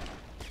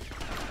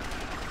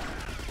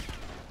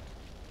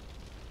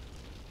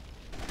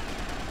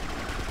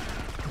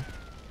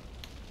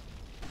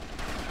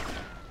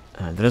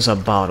 There is a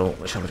barrel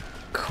which I would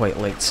quite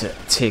like to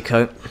take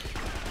out.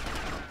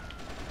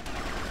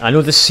 I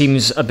know this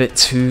seems a bit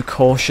too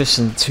cautious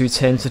and too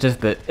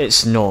tentative, but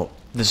it's not.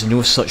 There's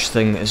no such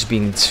thing as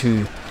being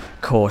too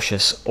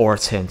cautious or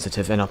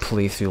tentative in a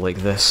playthrough like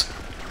this.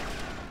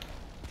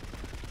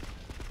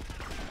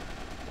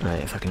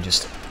 Right, if I can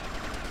just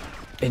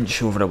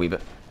inch over a wee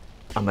bit,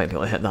 I might be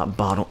able to hit that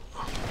barrel.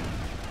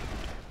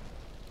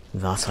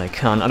 That I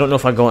can. I don't know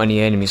if I got any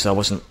enemies, I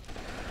wasn't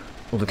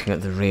looking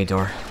at the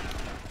radar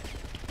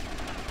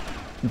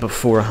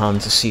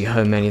beforehand to see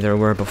how many there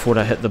were before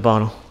I hit the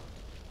barrel.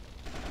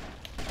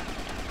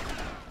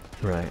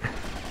 Right.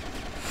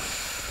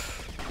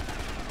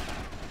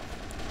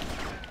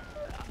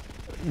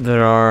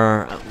 There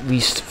are at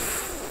least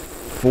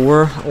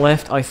 4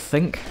 left, I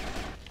think.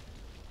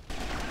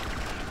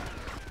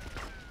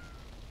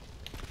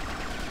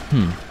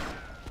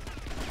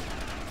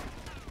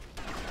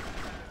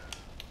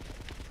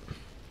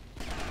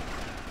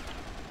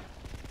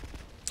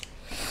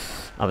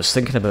 I was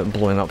thinking about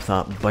blowing up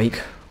that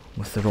bike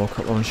with the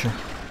rocket launcher.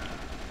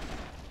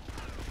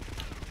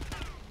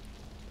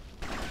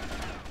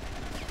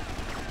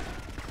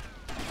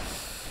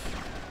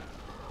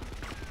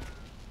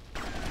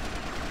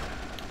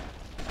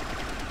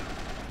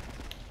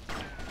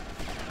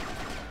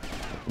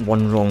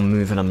 One wrong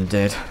move and I'm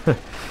dead.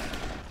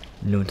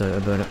 No doubt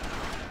about it.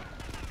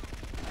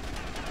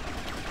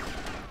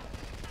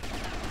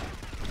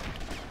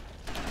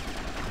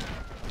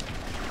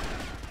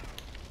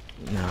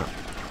 Nah.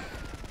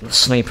 The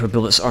sniper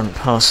bullets aren't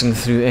passing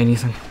through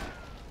anything.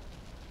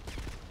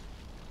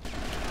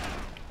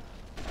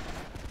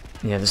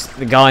 Yeah, there's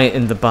the guy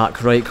in the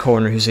back right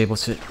corner who's able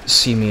to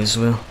see me as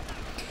well.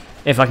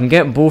 If I can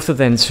get both of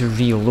them to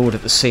reload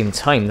at the same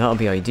time, that'll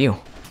be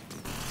ideal.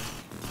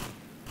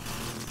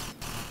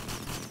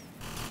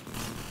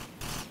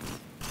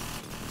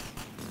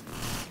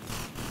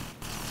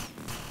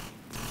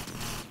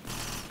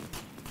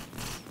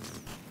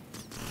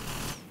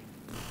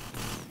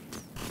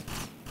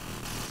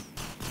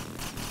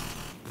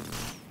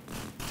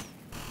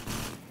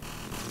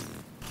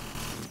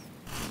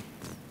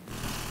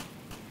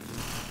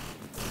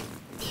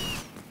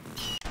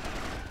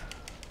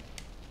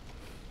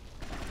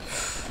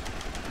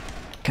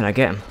 Can I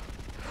get him?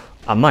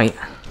 I might.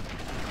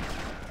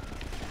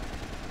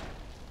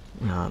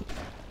 Nah.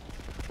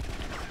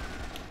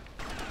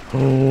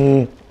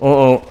 Oh,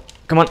 uh-oh.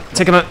 Come on,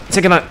 take him out,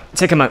 take him out,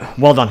 take him out.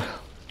 Well done.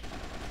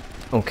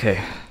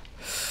 Okay.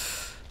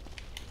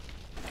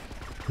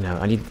 Now,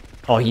 I need...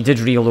 Oh, he did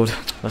reload.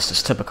 That's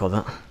just typical,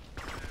 that.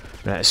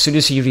 Right, as soon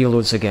as he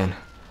reloads again,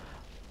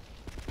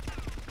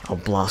 I'll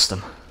blast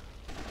him.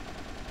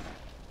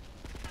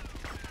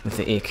 With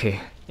the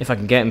AK. If I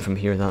can get him from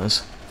here, that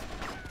is.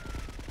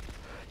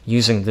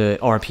 Using the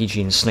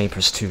RPG and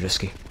sniper's too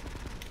risky.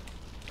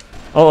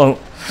 Uh-oh.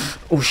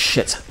 Oh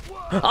shit.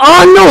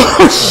 Oh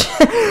no!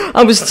 Shit.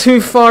 I was too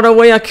far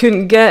away, I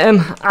couldn't get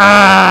him.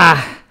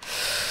 Ah!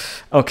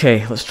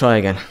 Okay, let's try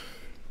again.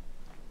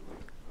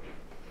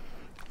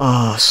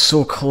 Ah,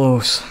 so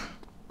close.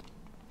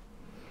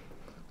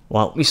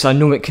 Well, at least I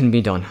know it can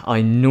be done.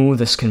 I know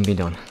this can be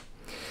done.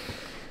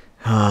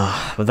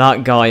 Ah, but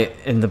that guy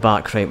in the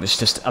back right was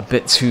just a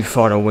bit too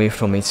far away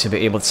from me to be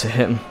able to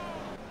hit him.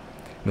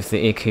 with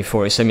the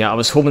AK-47. Yeah, I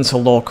was hoping to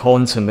lock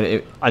onto him,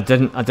 but I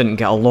didn't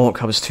get a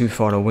lock. I was too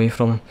far away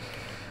from him.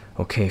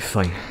 Okay,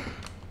 fine.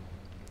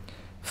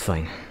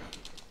 Fine.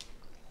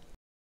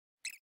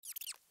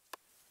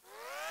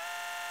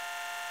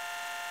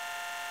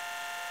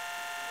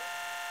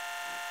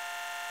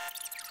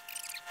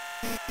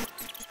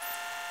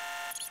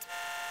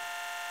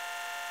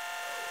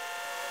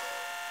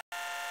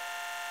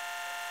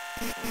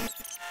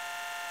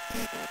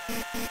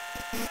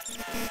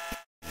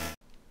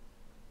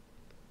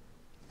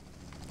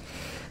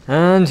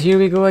 And here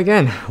we go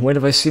again. Where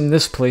have I seen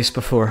this place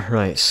before?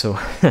 Right, so...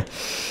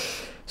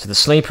 so the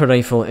sniper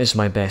rifle is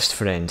my best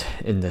friend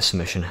in this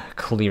mission,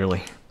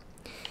 clearly.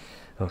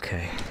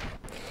 Okay.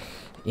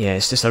 Yeah,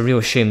 it's just a real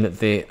shame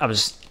that I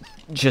was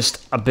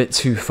just a bit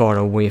too far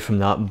away from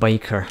that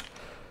biker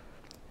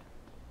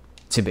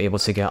to be able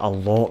to get a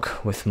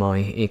lock with my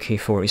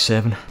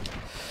AK-47.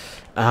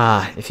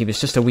 Ah, if he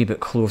was just a wee bit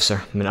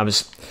closer. I mean, I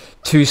was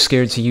too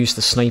scared to use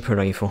the sniper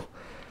rifle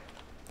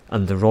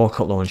and the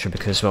rocket launcher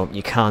because, well,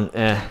 you can't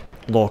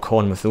lock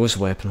on with those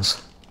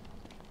weapons.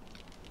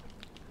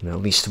 Well,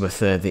 at least with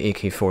the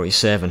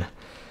AK-47.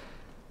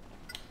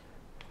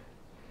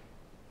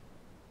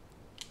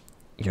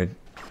 You're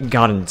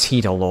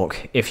guaranteed a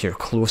lock if you're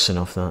close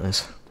enough, that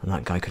is. And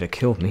that guy could have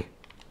killed me.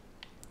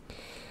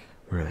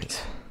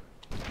 Right.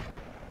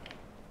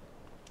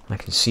 I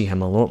can see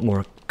him a lot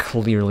more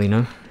clearly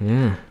now.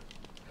 Yeah.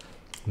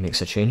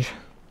 Makes a change.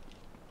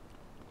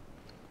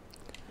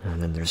 And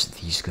then there's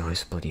these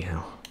guys, bloody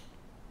hell.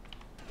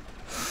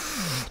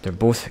 They're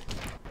both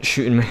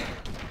shooting me.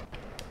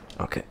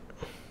 Okay.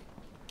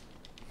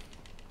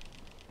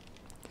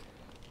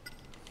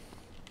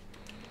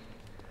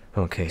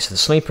 Okay, so the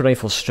sniper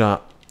rifle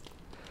strap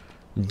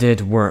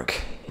did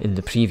work in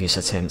the previous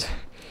attempt.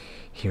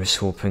 Here's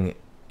hoping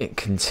it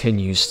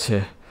continues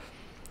to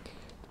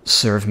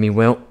serve me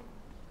well.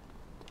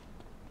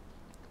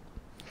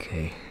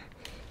 Okay.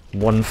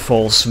 One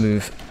false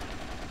move.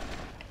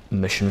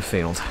 Mission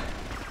failed.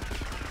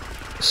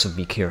 So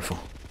be careful.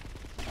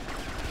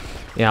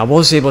 Yeah, I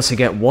was able to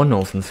get one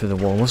of them through the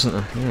wall, wasn't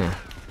I? Yeah.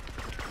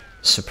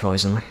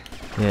 Surprisingly.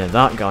 Yeah,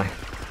 that guy.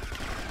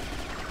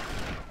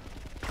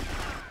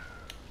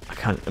 I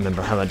can't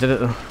remember how I did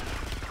it though.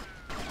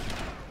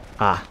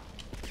 Ah.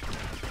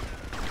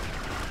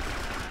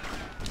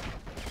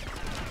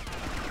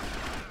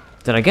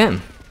 Did I get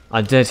him?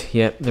 I did,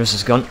 yep, there's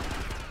his gun.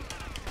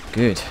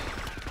 Good.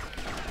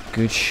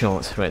 Good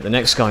shot. Right, the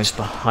next guy's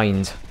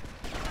behind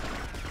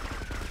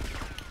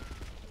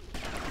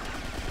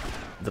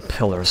the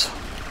pillars.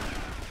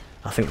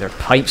 I think they're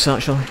pipes,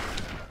 actually.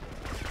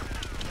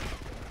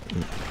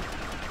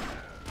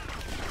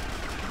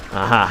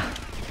 Aha.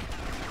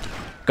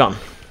 Got him.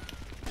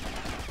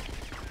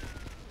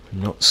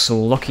 Not so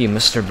lucky,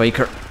 Mr.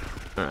 Biker.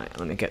 Alright,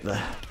 let me get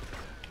the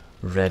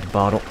red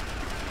barrel.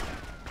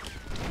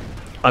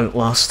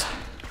 Outlast.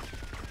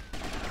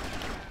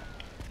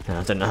 No,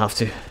 I didn't have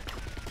to.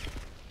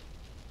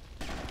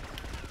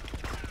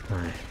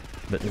 Right.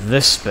 But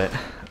this bit...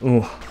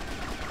 ooh.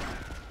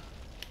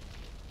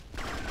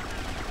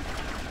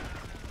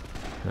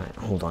 Right,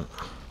 hold on.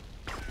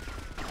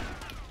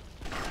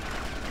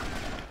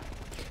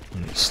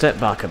 Step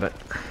back a bit.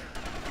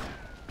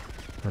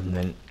 And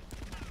then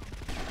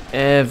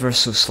ever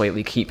so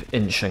slightly keep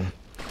inching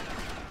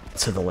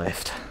to the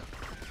left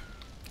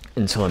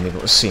until I'm able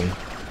to see him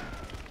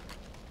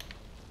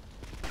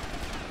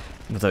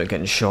without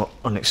getting shot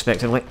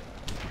unexpectedly.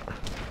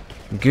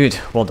 Good,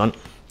 well done.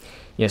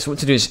 Yeah, so what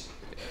to do is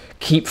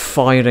keep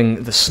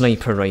firing the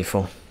sniper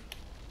rifle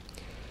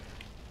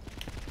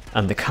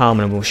and the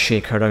camera will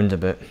shake around a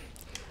bit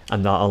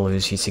and that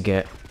allows you to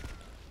get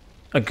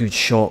a good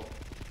shot,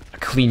 a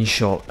clean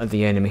shot at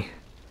the enemy.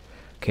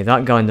 Okay,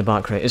 that guy in the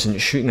back right isn't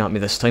shooting at me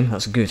this time,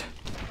 that's good.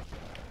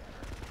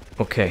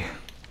 Okay,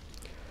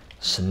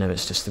 so now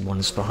it's just the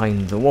ones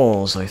behind the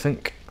walls, I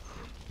think.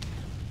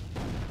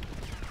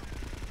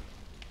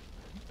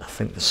 I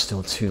think there's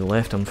still two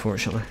left,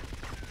 unfortunately.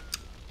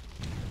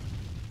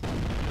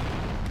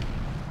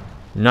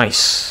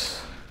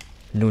 Nice.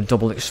 No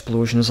double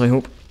explosions, I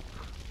hope.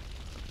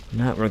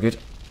 Nah, we're good.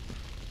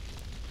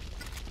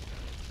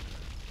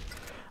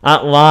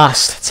 At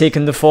last,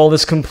 taking the fall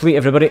is complete,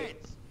 everybody.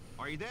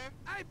 Are you there?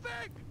 Hey,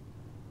 Vic!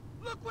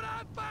 Look what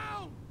I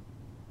found!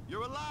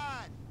 You're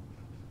alive.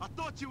 I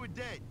thought you were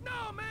dead.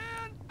 No,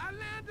 man! I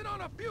landed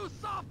on a few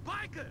soft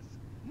bikers.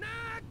 Now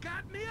I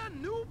got me a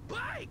new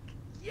bike!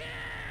 Yeah!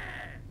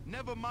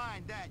 Never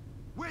mind that.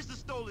 Where's the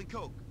stolen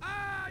coke?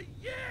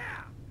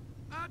 Yeah!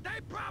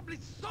 They probably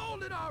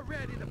sold it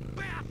already, the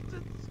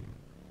bastards!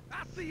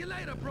 I'll see you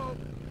later, bro.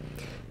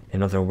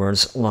 In other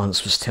words,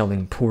 Lance was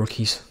telling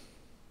Porky's.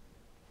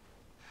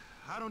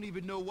 I don't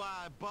even know why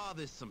I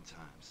bother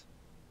sometimes.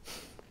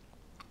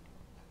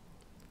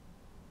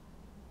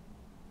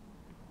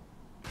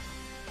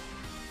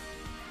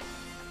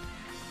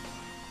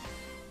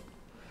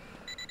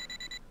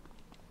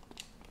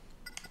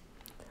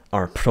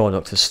 Our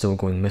product is still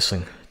going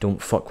missing.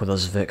 Don't fuck with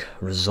us, Vic.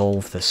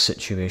 Resolve this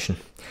situation.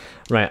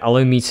 Right,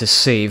 allow me to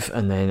save,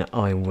 and then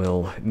I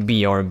will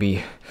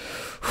BRB.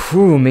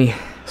 Whew, me.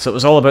 So it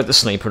was all about the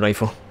sniper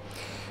rifle.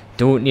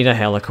 Don't need a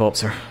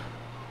helicopter.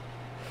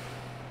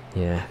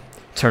 Yeah,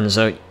 turns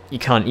out you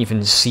can't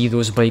even see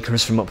those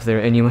bikers from up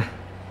there anyway.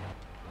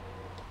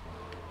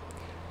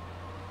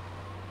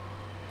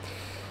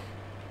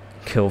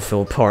 Kill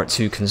Part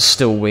 2 can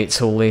still wait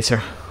till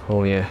later.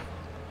 Oh yeah.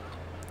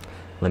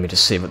 Let me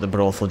just save at the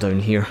brothel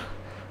down here,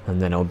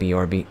 and then I'll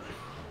BRB.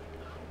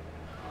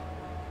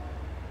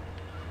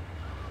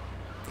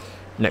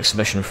 Next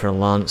mission for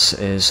Lance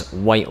is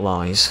White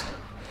Lies.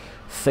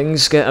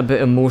 Things get a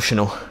bit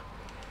emotional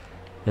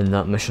in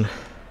that mission.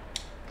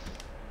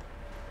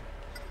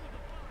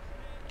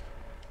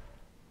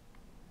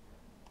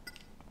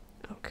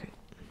 Okay.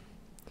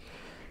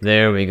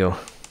 There we go.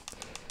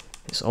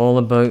 It's all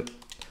about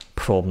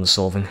problem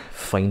solving,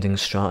 finding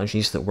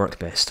strategies that work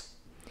best.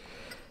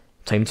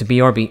 Time to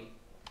BRB.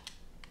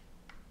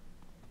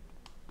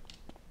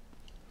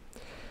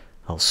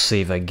 I'll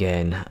save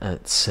again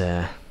at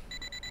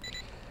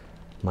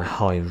my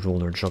high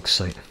roller drug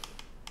site.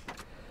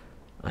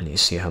 I need to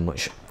see how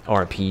much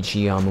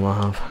RPG ammo I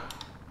have.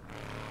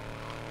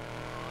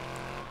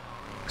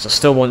 Because I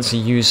still want to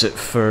use it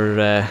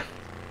for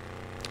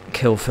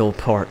Kill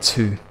Part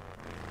 2.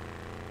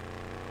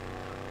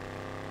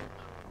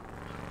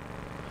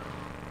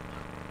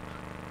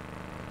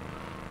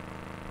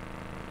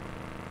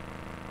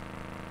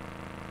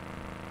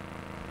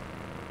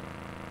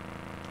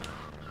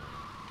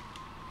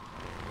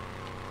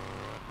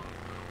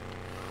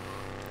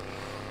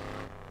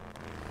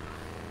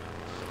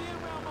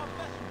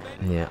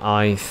 Yeah,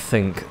 I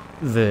think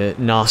the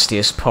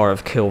nastiest part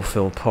of Kill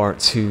Part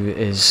 2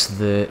 is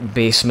the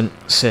basement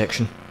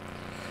section.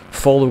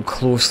 Followed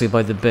closely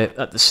by the bit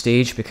at the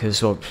stage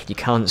because, well, you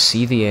can't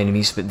see the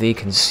enemies, but they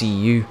can see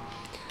you.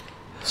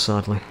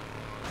 Sadly.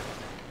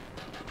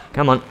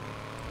 Come on.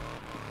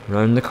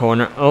 Round the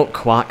corner. Oh,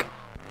 quack.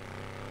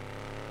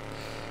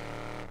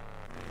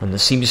 And there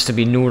seems to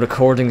be no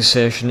recording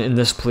session in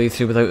this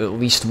playthrough without at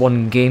least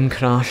one game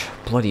crash.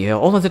 Bloody hell,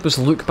 all I did was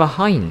look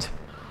behind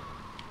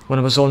when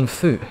I was on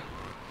foot.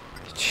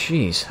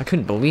 Jeez, I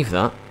couldn't believe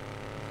that.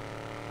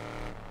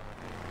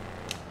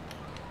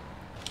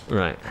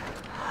 Right,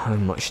 how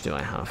much do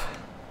I have?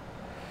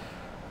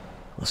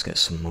 Let's get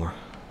some more.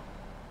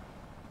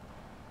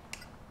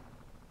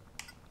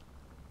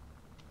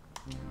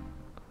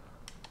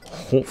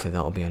 Hopefully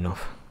that'll be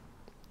enough.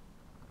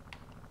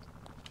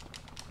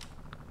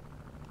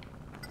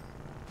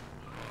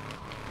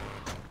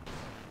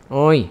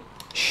 Oi!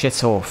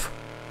 Shit off.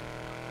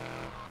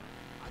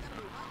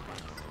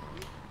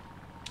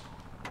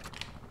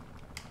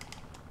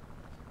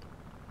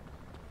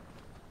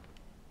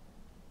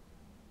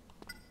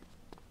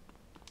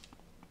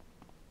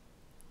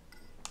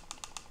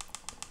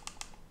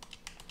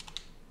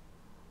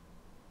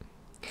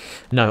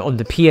 Now, on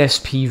the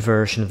PSP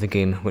version of the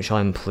game, which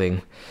I'm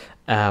playing,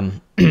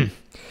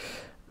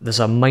 there's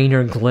a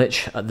minor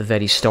glitch at the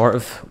very start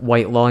of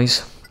White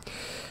Lies.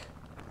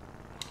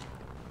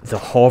 The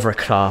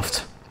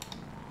hovercraft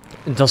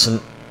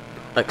doesn't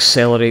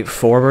accelerate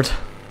forward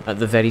at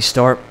the very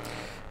start,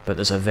 but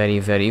there's a very,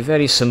 very,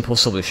 very simple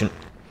solution.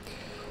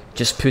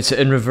 Just put it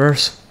in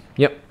reverse.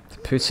 Yep,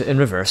 put it in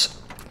reverse.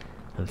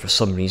 And for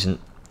some reason,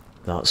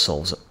 that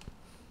solves it.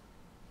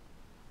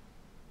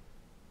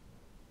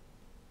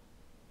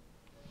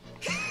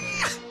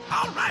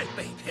 All right,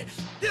 baby.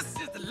 This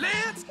is the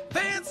Lance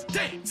Vance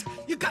dance.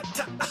 You got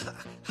to,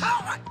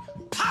 all right,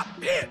 pop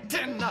it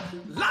and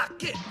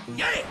lock it,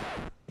 yeah.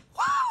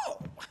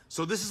 Whoa!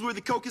 So this is where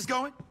the coke is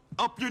going?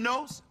 Up your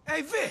nose?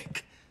 Hey,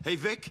 Vic. Hey,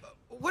 Vic.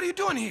 What are you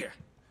doing here?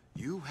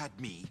 You had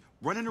me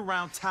running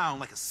around town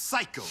like a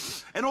psycho,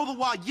 and all the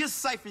while you're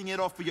siphoning it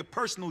off for your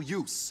personal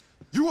use.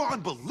 You are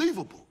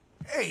unbelievable.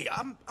 Hey,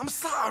 I'm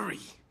sorry.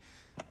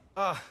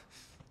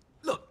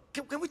 Look,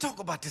 can we talk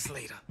about this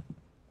later?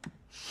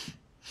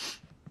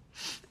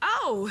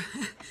 Oh,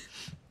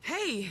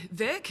 hey,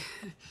 Vic.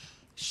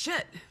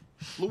 Shit.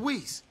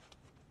 Louise,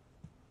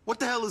 what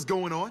the hell is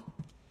going on?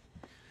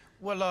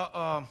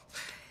 Well,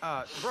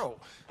 bro.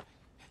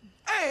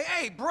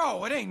 Hey,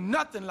 bro, it ain't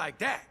nothing like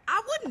that.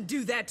 I wouldn't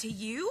do that to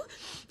you.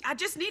 I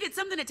just needed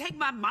something to take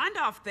my mind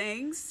off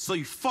things. So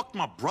you fucked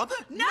my brother?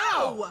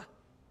 No!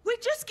 We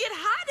just get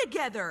high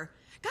together.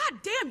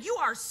 God damn, you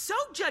are so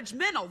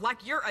judgmental,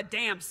 like you're a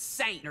damn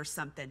saint or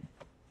something.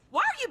 Why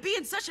are you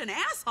being such an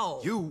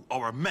asshole? You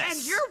are a mess.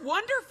 And you're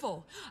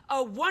wonderful.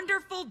 A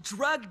wonderful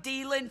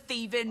drug-dealing,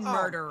 thieving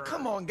murderer.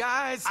 Come on,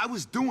 guys. I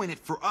was doing it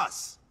for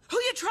us. Who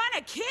you trying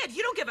to kid?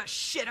 You don't give a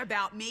shit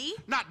about me.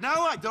 Not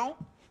now, I don't.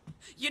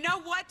 You know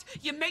what?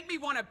 You make me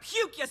want to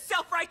puke, you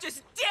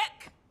self-righteous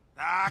dick!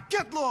 Ah,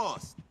 get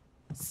lost!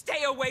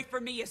 Stay away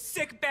from me, you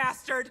sick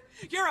bastard!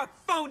 You're a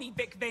phony,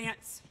 Vic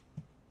Vance.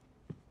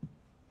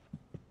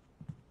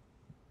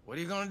 What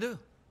are you gonna do?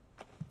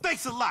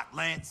 Thanks a lot,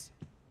 Lance.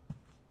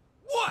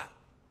 What?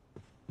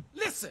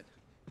 Listen,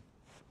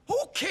 who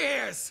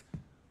cares?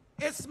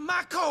 It's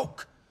my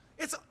coke.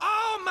 It's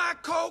all my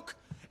coke,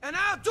 and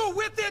I'll do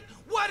with it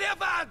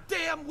whatever I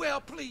damn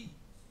well please.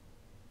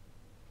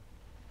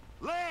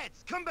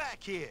 Lance, come back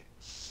here.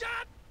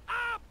 Shut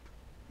up!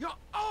 You're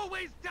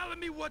always telling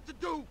me what to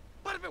do.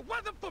 But if it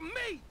wasn't for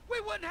me, we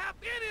wouldn't have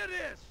any of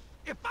this.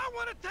 If I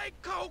want to take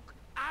coke,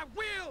 I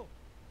will.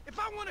 If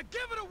I want to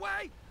give it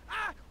away,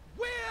 I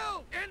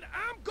will. And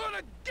I'm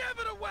gonna give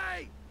it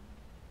away.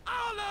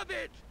 All of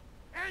it.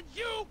 And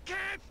you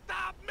can't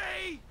stop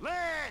me.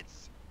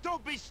 Lance,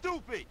 don't be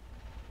stupid.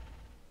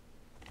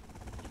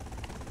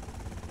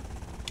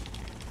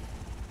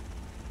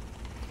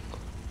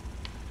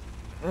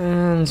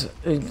 And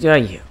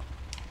yeah.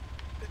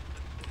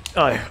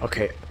 Oh,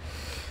 okay.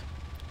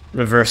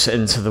 Reverse it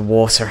into the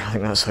water. I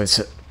think that's how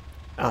to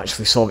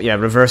actually solve it. Yeah,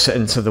 reverse it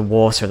into the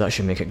water. That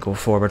should make it go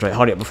forward. Right,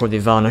 hurry up before they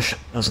vanish,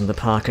 as in the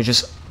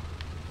packages.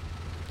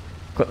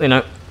 Quickly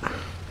now.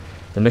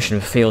 The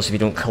mission fails if you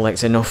don't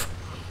collect enough.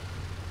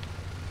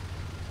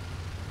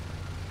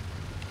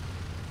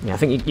 Yeah, I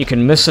think you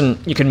can miss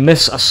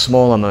a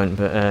small amount,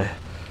 but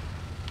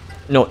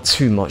not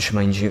too much,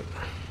 mind you.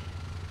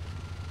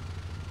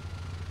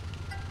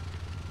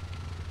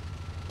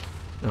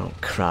 Oh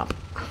crap.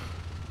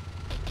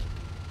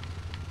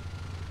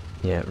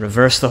 Yeah,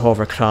 reverse the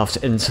hovercraft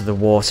into the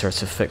water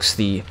to fix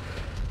the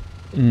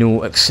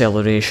no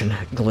acceleration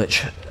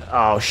glitch.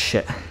 Oh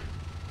shit.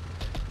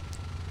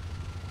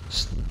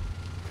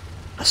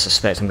 I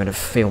suspect I'm going to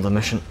fail the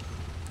mission.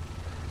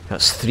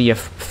 That's 3 I've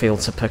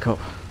failed to pick up.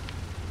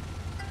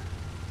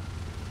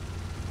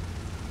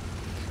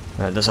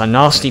 There's a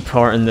nasty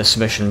part in this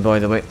mission, by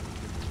the way.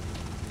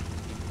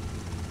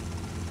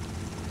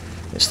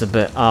 It's the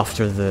bit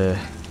after the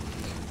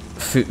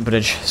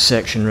footbridge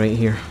section right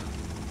here.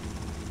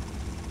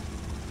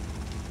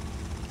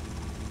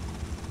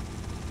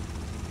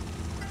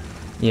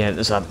 Yeah,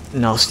 there's a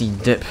nasty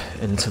dip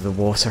into the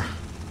water.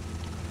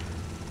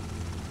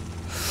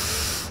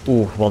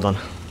 Oh, well done.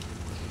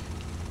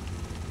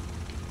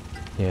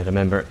 Yeah,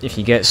 remember, if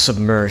you get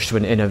submerged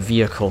when in a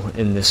vehicle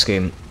in this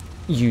game,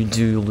 you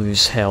do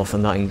lose health,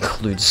 and that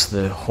includes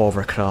the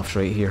hovercraft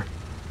right here.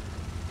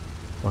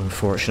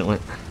 Unfortunately.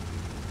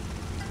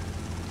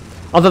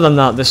 Other than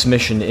that, this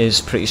mission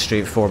is pretty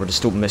straightforward.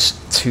 Just don't miss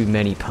too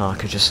many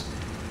packages.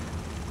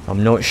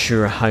 I'm not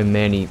sure how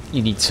many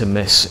you need to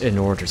miss in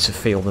order to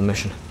fail the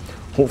mission.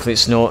 Hopefully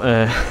it's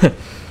not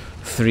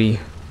 3.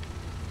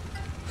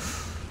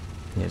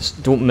 Yes,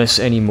 don't miss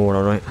any more,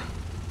 alright?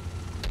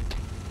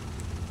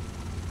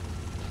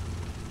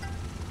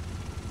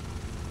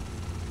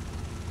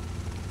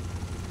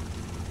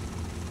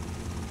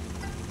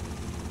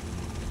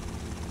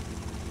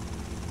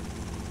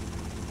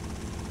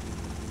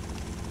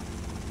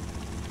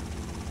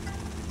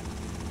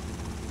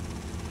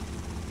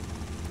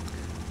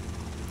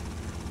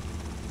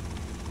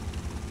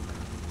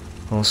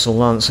 Also,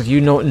 Lance, have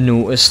you not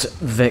noticed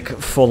Vic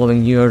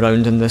following you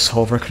around in this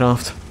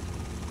hovercraft?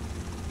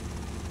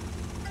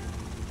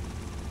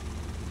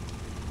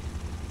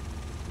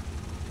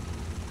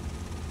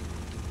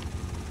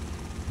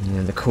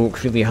 Yeah, the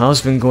coke really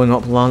has been going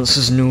up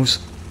Lance's nose.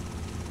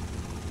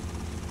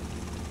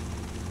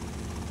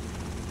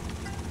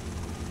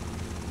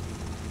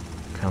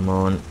 Come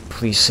on,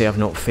 please say I've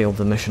not failed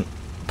the mission.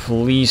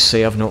 Please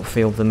say I've not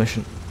failed the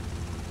mission.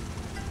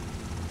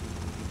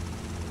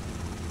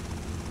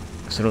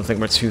 I don't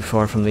think we're too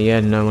far from the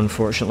end now,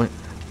 unfortunately.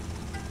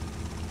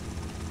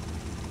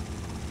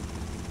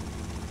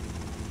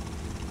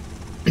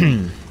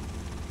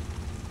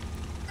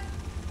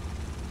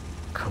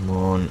 Come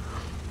on.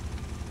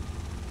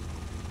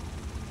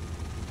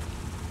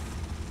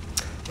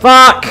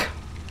 Fuck!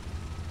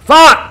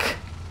 Fuck!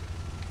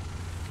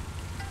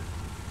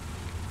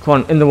 Come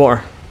on, in the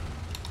water.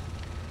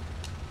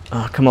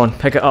 Ah, come on,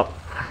 pick it up.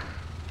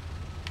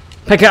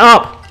 Pick it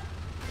up!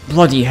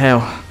 Bloody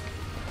hell.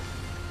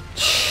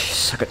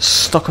 I got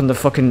stuck on the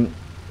fucking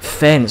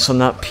fence on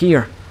that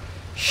pier.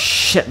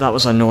 Shit, that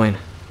was annoying.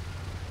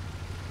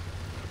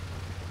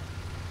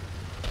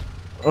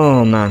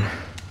 Oh man.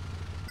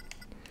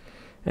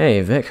 Hey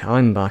Vic,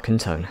 I'm back in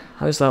town.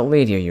 How's that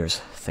lady of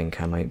yours?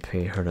 Think I might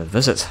pay her a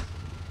visit.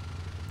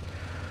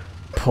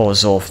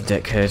 Pause off,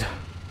 dickhead.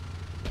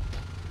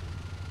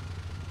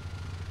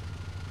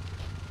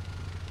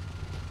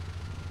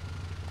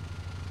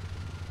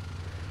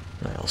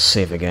 Right, I'll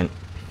save again.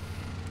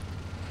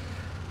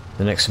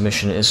 The next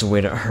mission is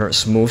where it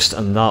hurts most,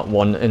 and that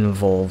one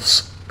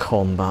involves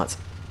combat.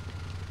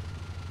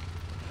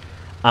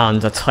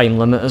 And a time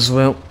limit as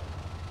well.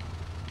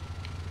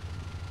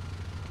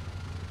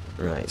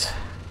 Right.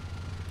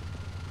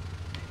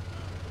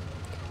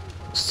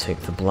 Let's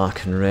take the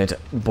black and red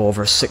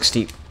Bover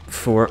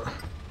 64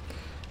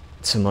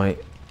 to my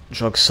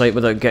drug site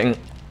without getting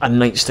a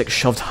nightstick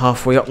shoved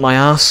halfway up my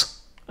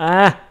ass.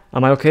 Ah!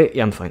 Am I okay?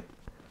 Yeah, I'm fine.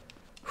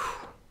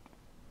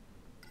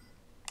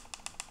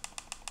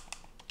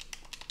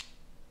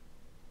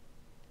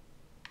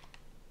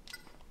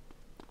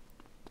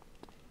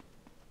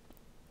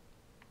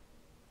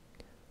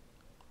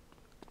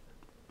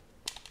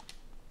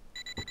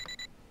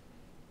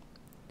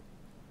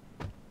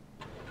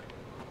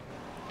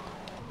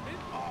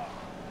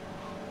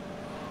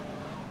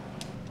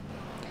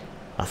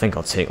 I think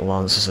I'll take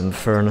lances in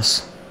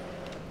fairness.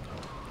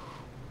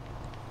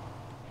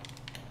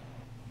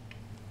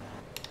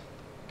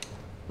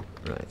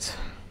 Right.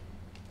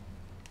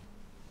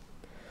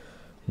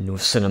 No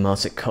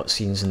cinematic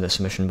cutscenes in this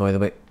mission, by the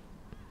way.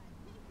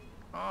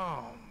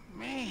 Oh,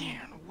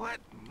 man, what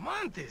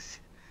month is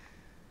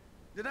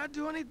it? Did I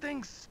do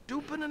anything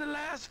stupid in the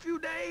last few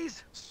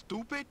days?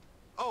 Stupid?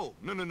 Oh,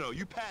 no.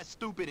 You passed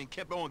stupid and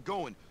kept on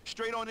going.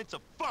 Straight on into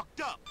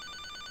fucked up.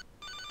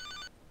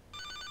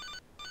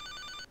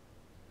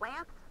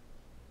 Lance?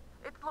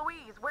 It's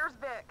Louise. Where's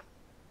Vic?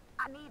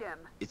 I need him.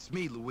 It's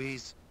me,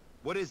 Louise.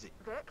 What is it?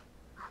 Vic?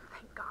 Oh,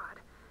 thank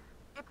God.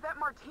 It's that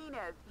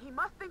Martinez. He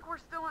must think we're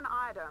still an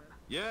item.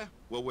 Yeah?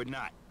 Well, we're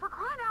not. For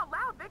crying out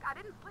loud, Vic, I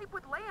didn't sleep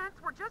with Lance.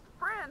 We're just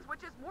friends,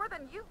 which is more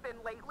than you've been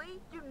lately.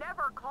 You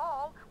never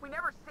call. We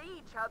never see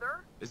each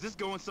other. Is this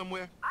going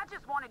somewhere? I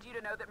just wanted you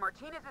to know that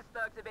Martinez's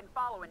thugs have been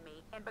following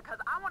me, and because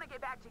I want to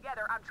get back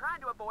together, I'm trying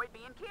to avoid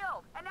being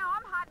killed. And now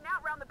I'm hiding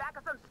out around the back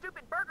of some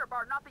stupid burger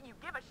bar, not that you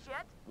give a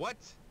shit. What?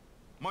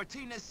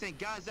 Martinez sent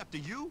guys after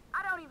you?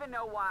 I don't even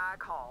know why I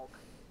called.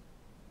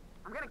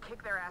 I'm gonna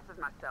kick their asses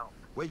myself.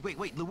 Wait,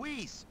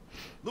 Louise!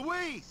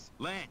 Louise!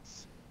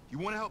 Lance, you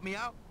want to help me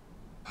out?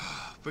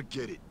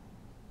 Forget it.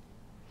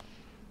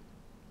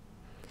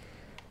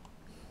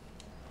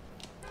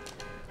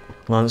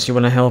 Lance, you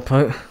want to help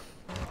out?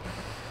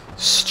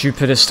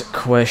 Stupidest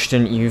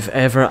question you've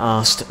ever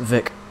asked,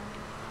 Vic.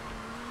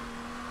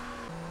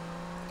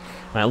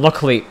 Right,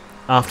 luckily,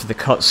 after the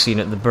cutscene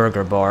at the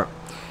burger bar,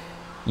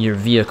 your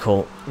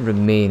vehicle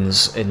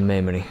remains in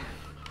memory.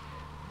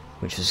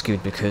 Which is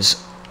good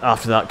because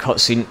after that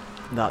cutscene,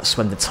 that's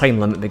when the time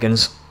limit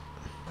begins.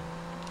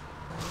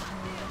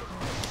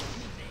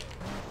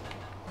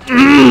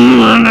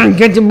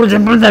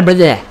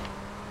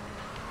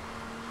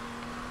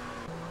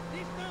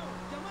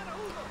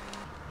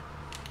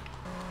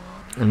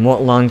 And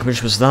what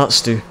language was that,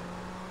 Stu?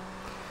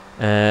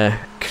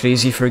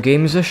 Crazy for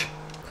games-ish?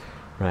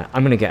 Right,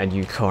 I'm gonna get a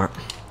new car.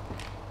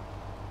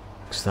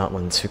 Because that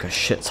one took a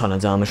shit ton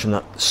of damage from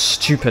that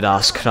stupid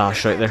ass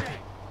crash right there.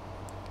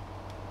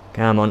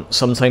 Come on,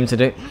 sometime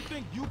today. You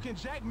think you can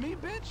jack me,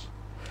 bitch?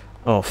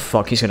 Oh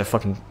fuck, he's gonna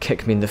fucking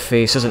kick me in the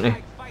face, isn't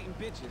he?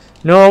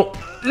 No!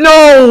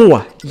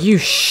 No! You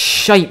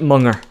shite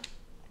monger.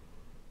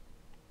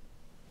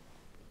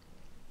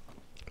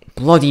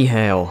 Bloody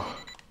hell.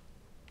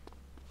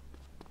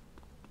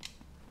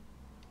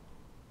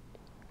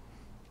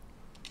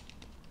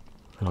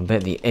 And I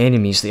bet the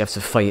enemies that you have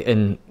to fight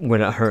in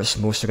where it hurts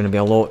most are going to be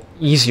a lot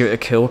easier to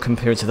kill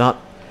compared to that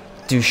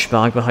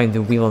douchebag behind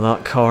the wheel of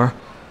that car.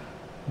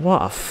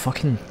 What a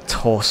fucking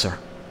tosser.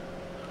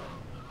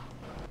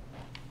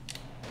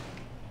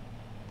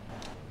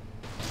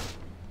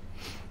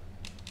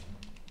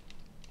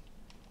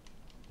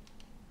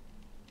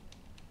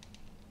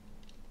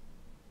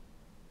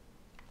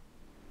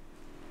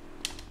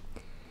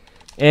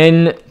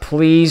 In,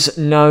 please,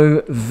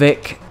 now,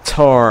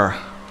 Victor.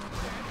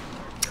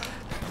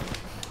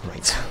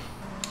 Right.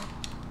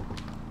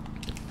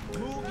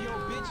 Move your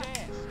bitch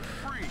ass.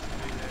 Free,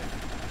 nigga.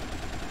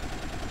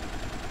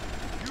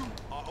 You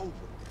are over.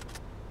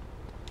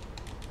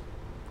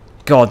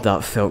 God,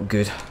 that felt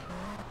good.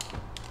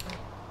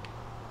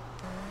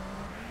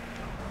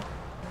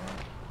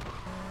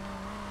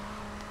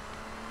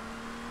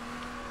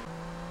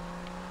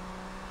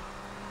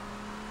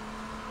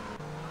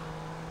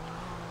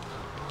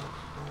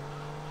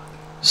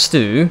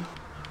 Stu?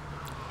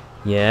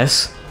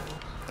 Yes?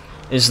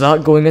 Is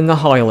that going in the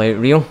highlight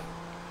reel?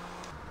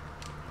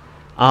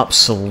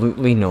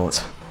 Absolutely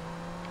not.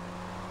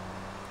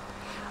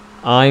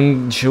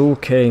 I'm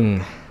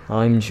joking.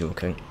 I'm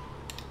joking.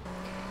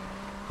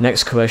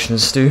 Next question,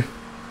 Stu.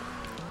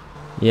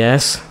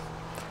 Yes?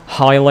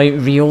 Highlight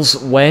reels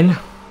when?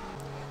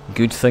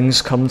 Good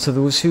things come to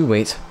those who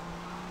wait.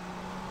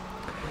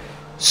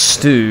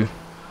 Stu,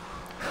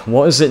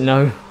 what is it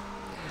now?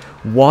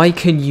 Why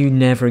can you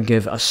never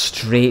give a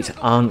straight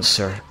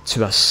answer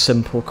to a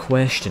simple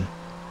question?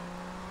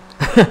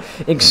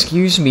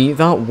 Excuse me,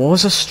 that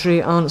was a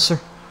straight answer.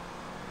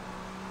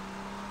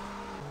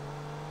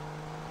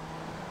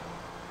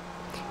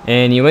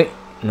 Anyway,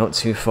 not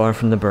too far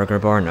from the burger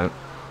bar now.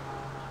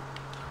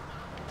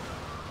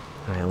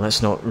 Alright,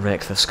 let's not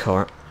wreck this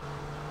car.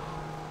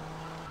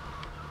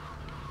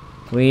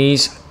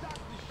 Please.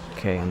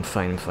 Okay, I'm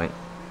fine, I'm fine.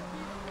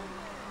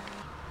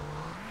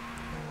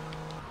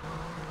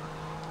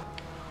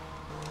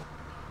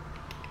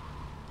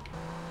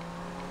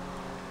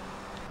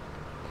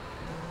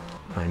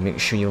 Alright, make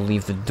sure you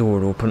leave the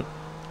door open.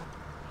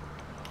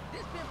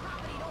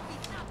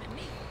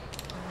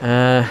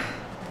 I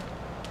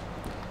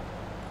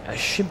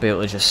should be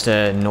able to just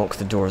knock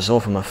the doors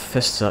off with my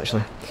fists,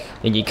 actually.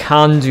 And you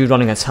can do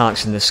running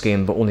attacks in this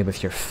game, but only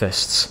with your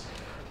fists.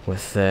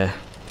 With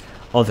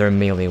other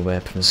melee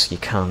weapons, you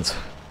can't.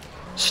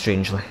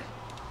 Strangely.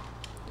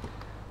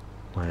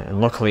 Right,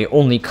 and luckily,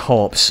 only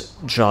cops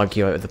drag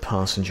you out of the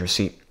passenger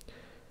seat.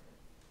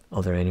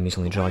 Other enemies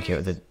only drag you out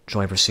of the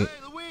driver's seat.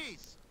 Hey,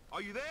 Louise!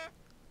 Are you there?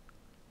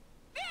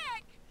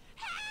 Vic!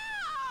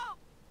 Help!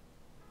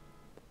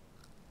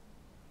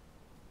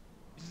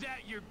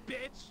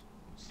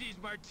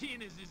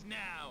 Martinez's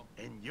now,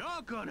 and you're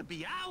gonna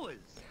be ours.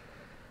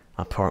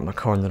 I parked my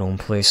car in the wrong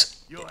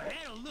place. Your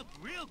hair'll look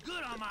real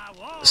good on my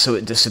wall. So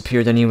it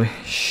disappeared anyway.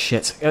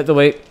 Shit. Out the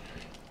way.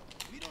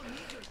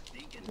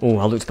 Oh,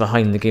 I looked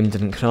behind. The game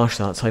didn't crash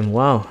that time.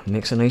 Wow.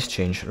 Makes a nice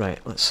change.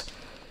 Right, let's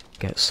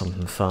get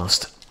something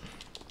fast.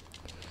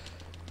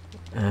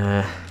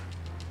 I'll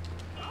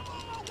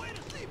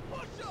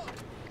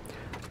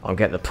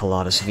get the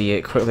Polaris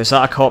V8 quickly. Is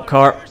that a cop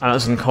car? That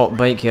isn't a cop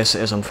bike. Yes,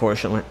 it is,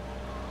 unfortunately.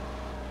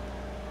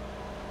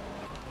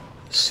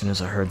 As soon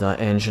as I heard that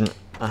engine,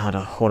 I had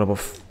a horrible...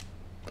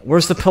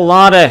 Where's the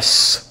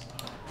Polaris?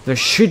 There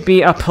should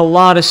be a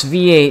Polaris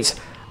V8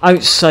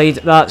 outside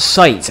that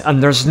site,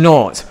 and there's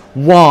not.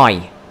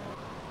 Why?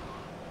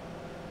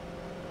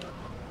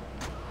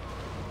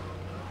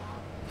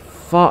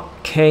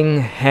 Fucking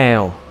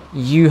hell.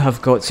 You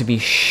have got to be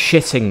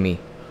shitting me.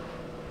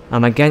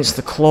 I'm against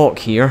the clock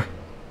here.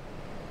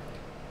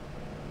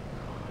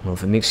 Well,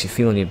 if it makes you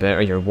feel any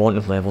better, your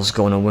wanted level's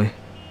gone away.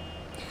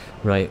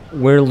 Right,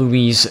 where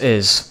Louise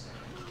is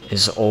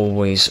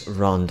always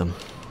random.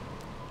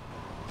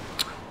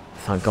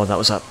 Thank God that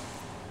was a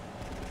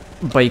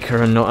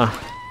biker and not a...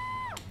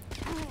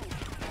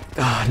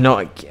 Ah,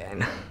 not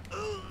again.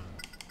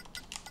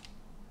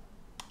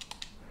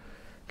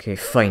 Okay,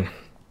 fine.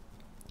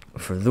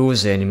 For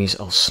those enemies,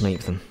 I'll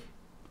snipe them.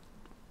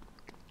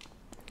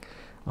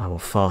 I will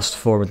fast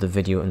forward the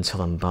video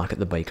until I'm back at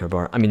the biker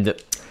bar. I mean, the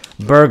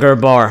burger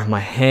bar. My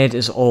head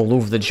is all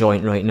over the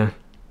joint right now.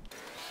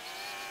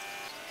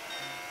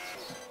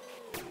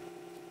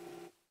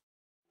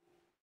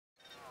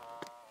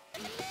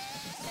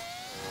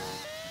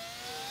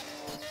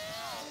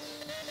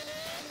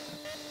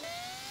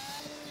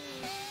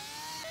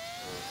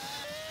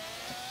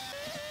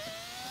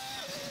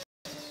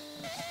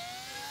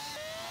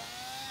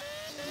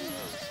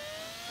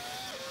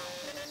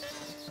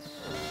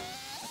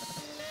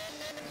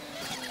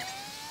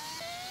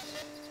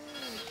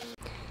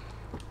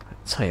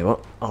 Tell you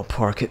what, I'll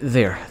park it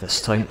there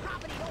this time.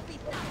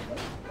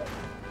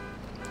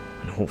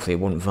 And hopefully it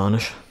won't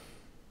vanish.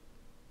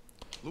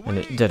 And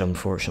it did,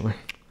 unfortunately.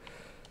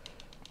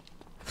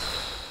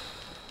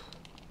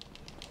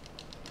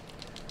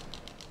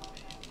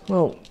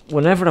 Well,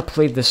 whenever I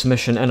played this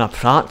mission in a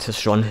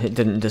practice run, it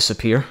didn't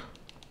disappear.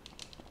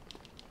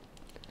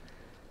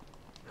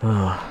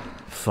 Ah,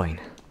 fine.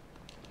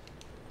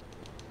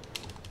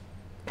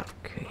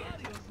 Okay.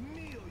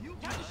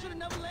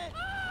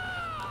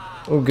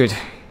 Oh good.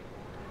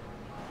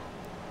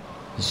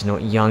 He's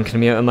not yanking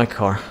me out of my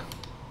car.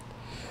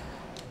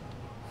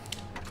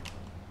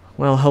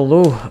 Well,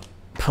 hello,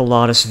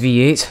 Polaris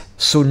V8.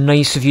 So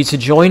nice of you to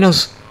join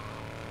us.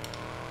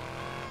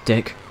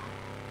 Dick.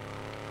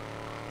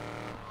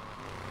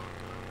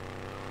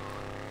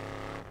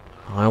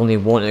 I only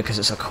want it because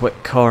it's a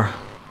quick car.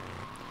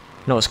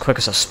 Not as quick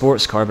as a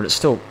sports car, but it's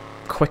still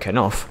quick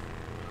enough.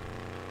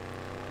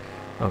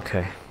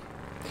 Okay.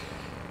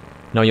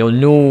 Now you'll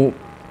know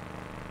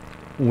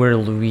where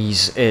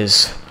Louise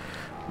is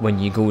when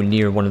you go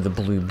near one of the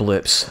blue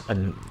blips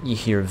and you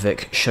hear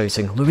Vic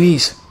shouting,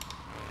 "Louise!"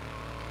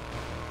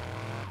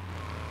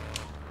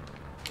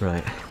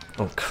 Right.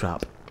 Oh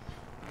crap.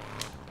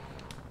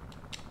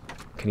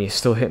 Can you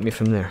still hit me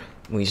from there?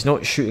 Well, he's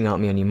not shooting at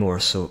me anymore,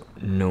 so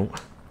no.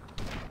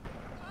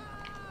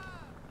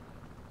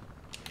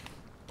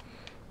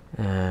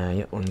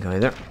 Yeah, one guy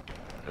there.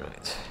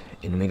 Right,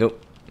 in we go.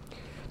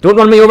 Don't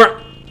run me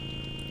over!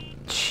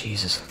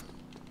 Jesus.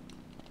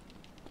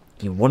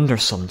 You wonder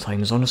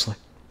sometimes, honestly.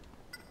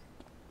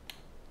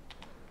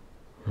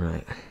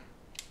 Right.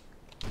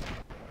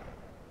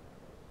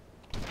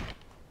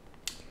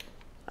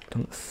 I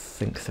don't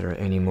think there are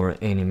any more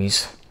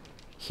enemies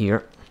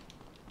here.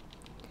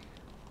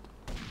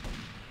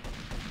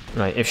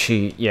 Right, if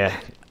she... yeah,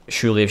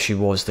 surely if she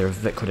was there,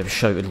 Vic would have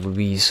shouted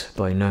Louise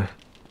by now.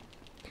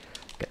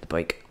 Get the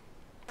bike.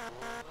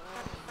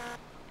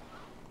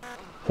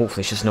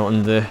 Hopefully she's not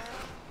in the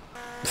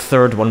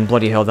third one.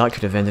 Bloody hell, that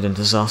could have ended in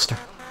disaster.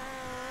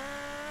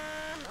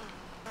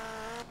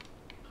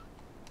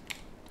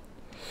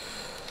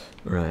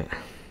 Right.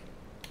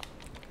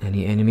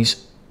 Any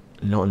enemies?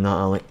 Not in that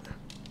alley.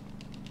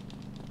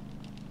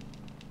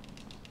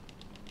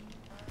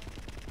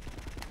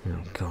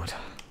 Oh god.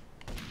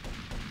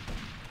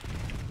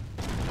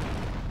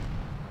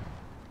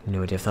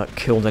 No idea if that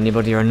killed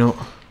anybody or not.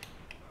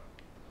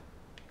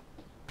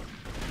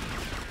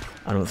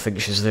 I don't think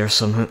she's there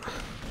somehow.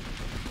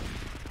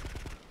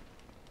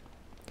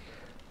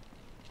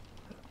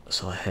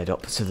 So I'll head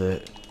up to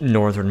the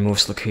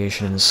northernmost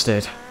location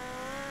instead.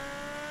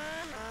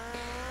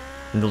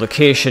 And the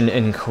location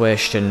in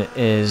question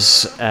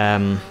is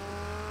that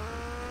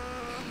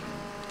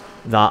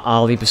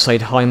alley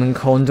beside Hyman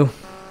Condo.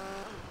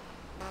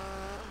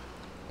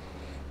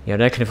 Yeah, I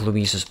reckon if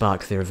Louise was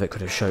back there, Vic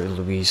could have shouted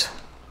Louise.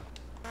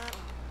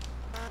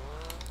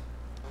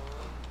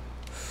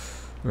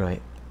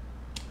 Right.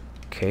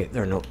 Okay,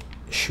 they're not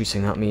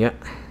shooting at me yet.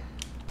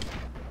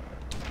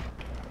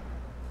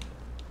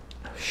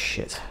 Oh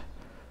shit.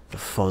 The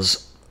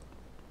fuzz.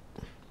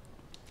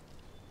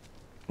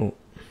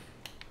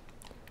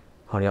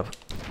 Hurry up.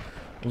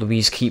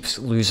 Louise keeps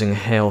losing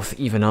health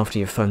even after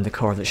you've found the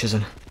car that she's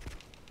in.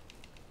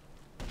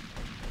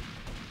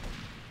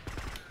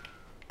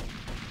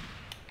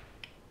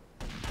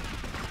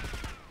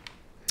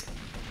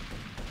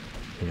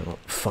 You know what,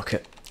 fuck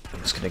it. I'm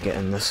just gonna get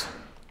in this.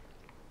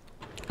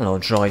 And I'll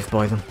drive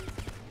by them.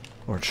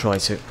 Or try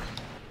to.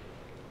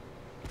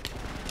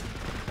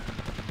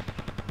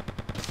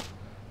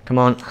 Come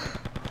on.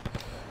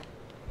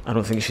 I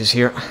don't think she's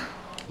here.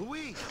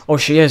 Oh,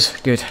 she is.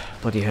 Good.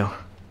 Bloody hell.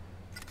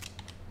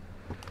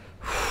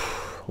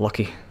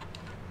 Lucky.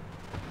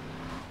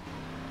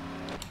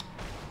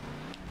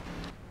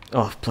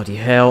 Oh, bloody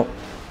hell.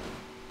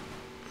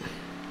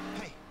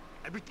 Hey,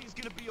 everything's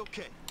gonna be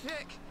okay.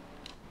 Nick,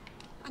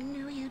 I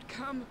knew you'd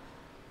come.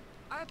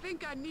 I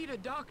think I need a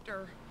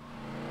doctor.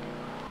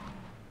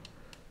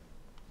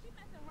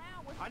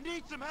 I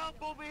need some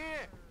help over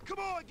here. Come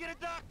on, get a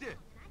doctor.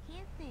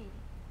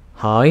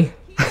 Hi?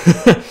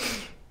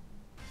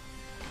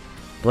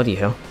 Bloody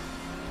hell.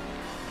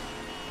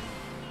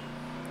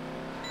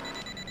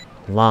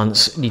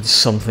 Lance needs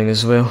something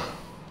as well.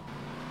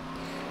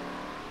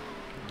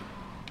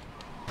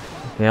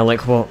 Yeah,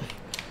 like what?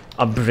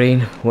 A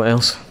brain, what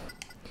else?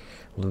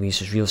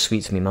 Louise is real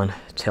sweet to me, man.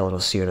 Tell her I'll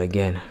see her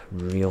again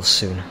real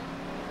soon.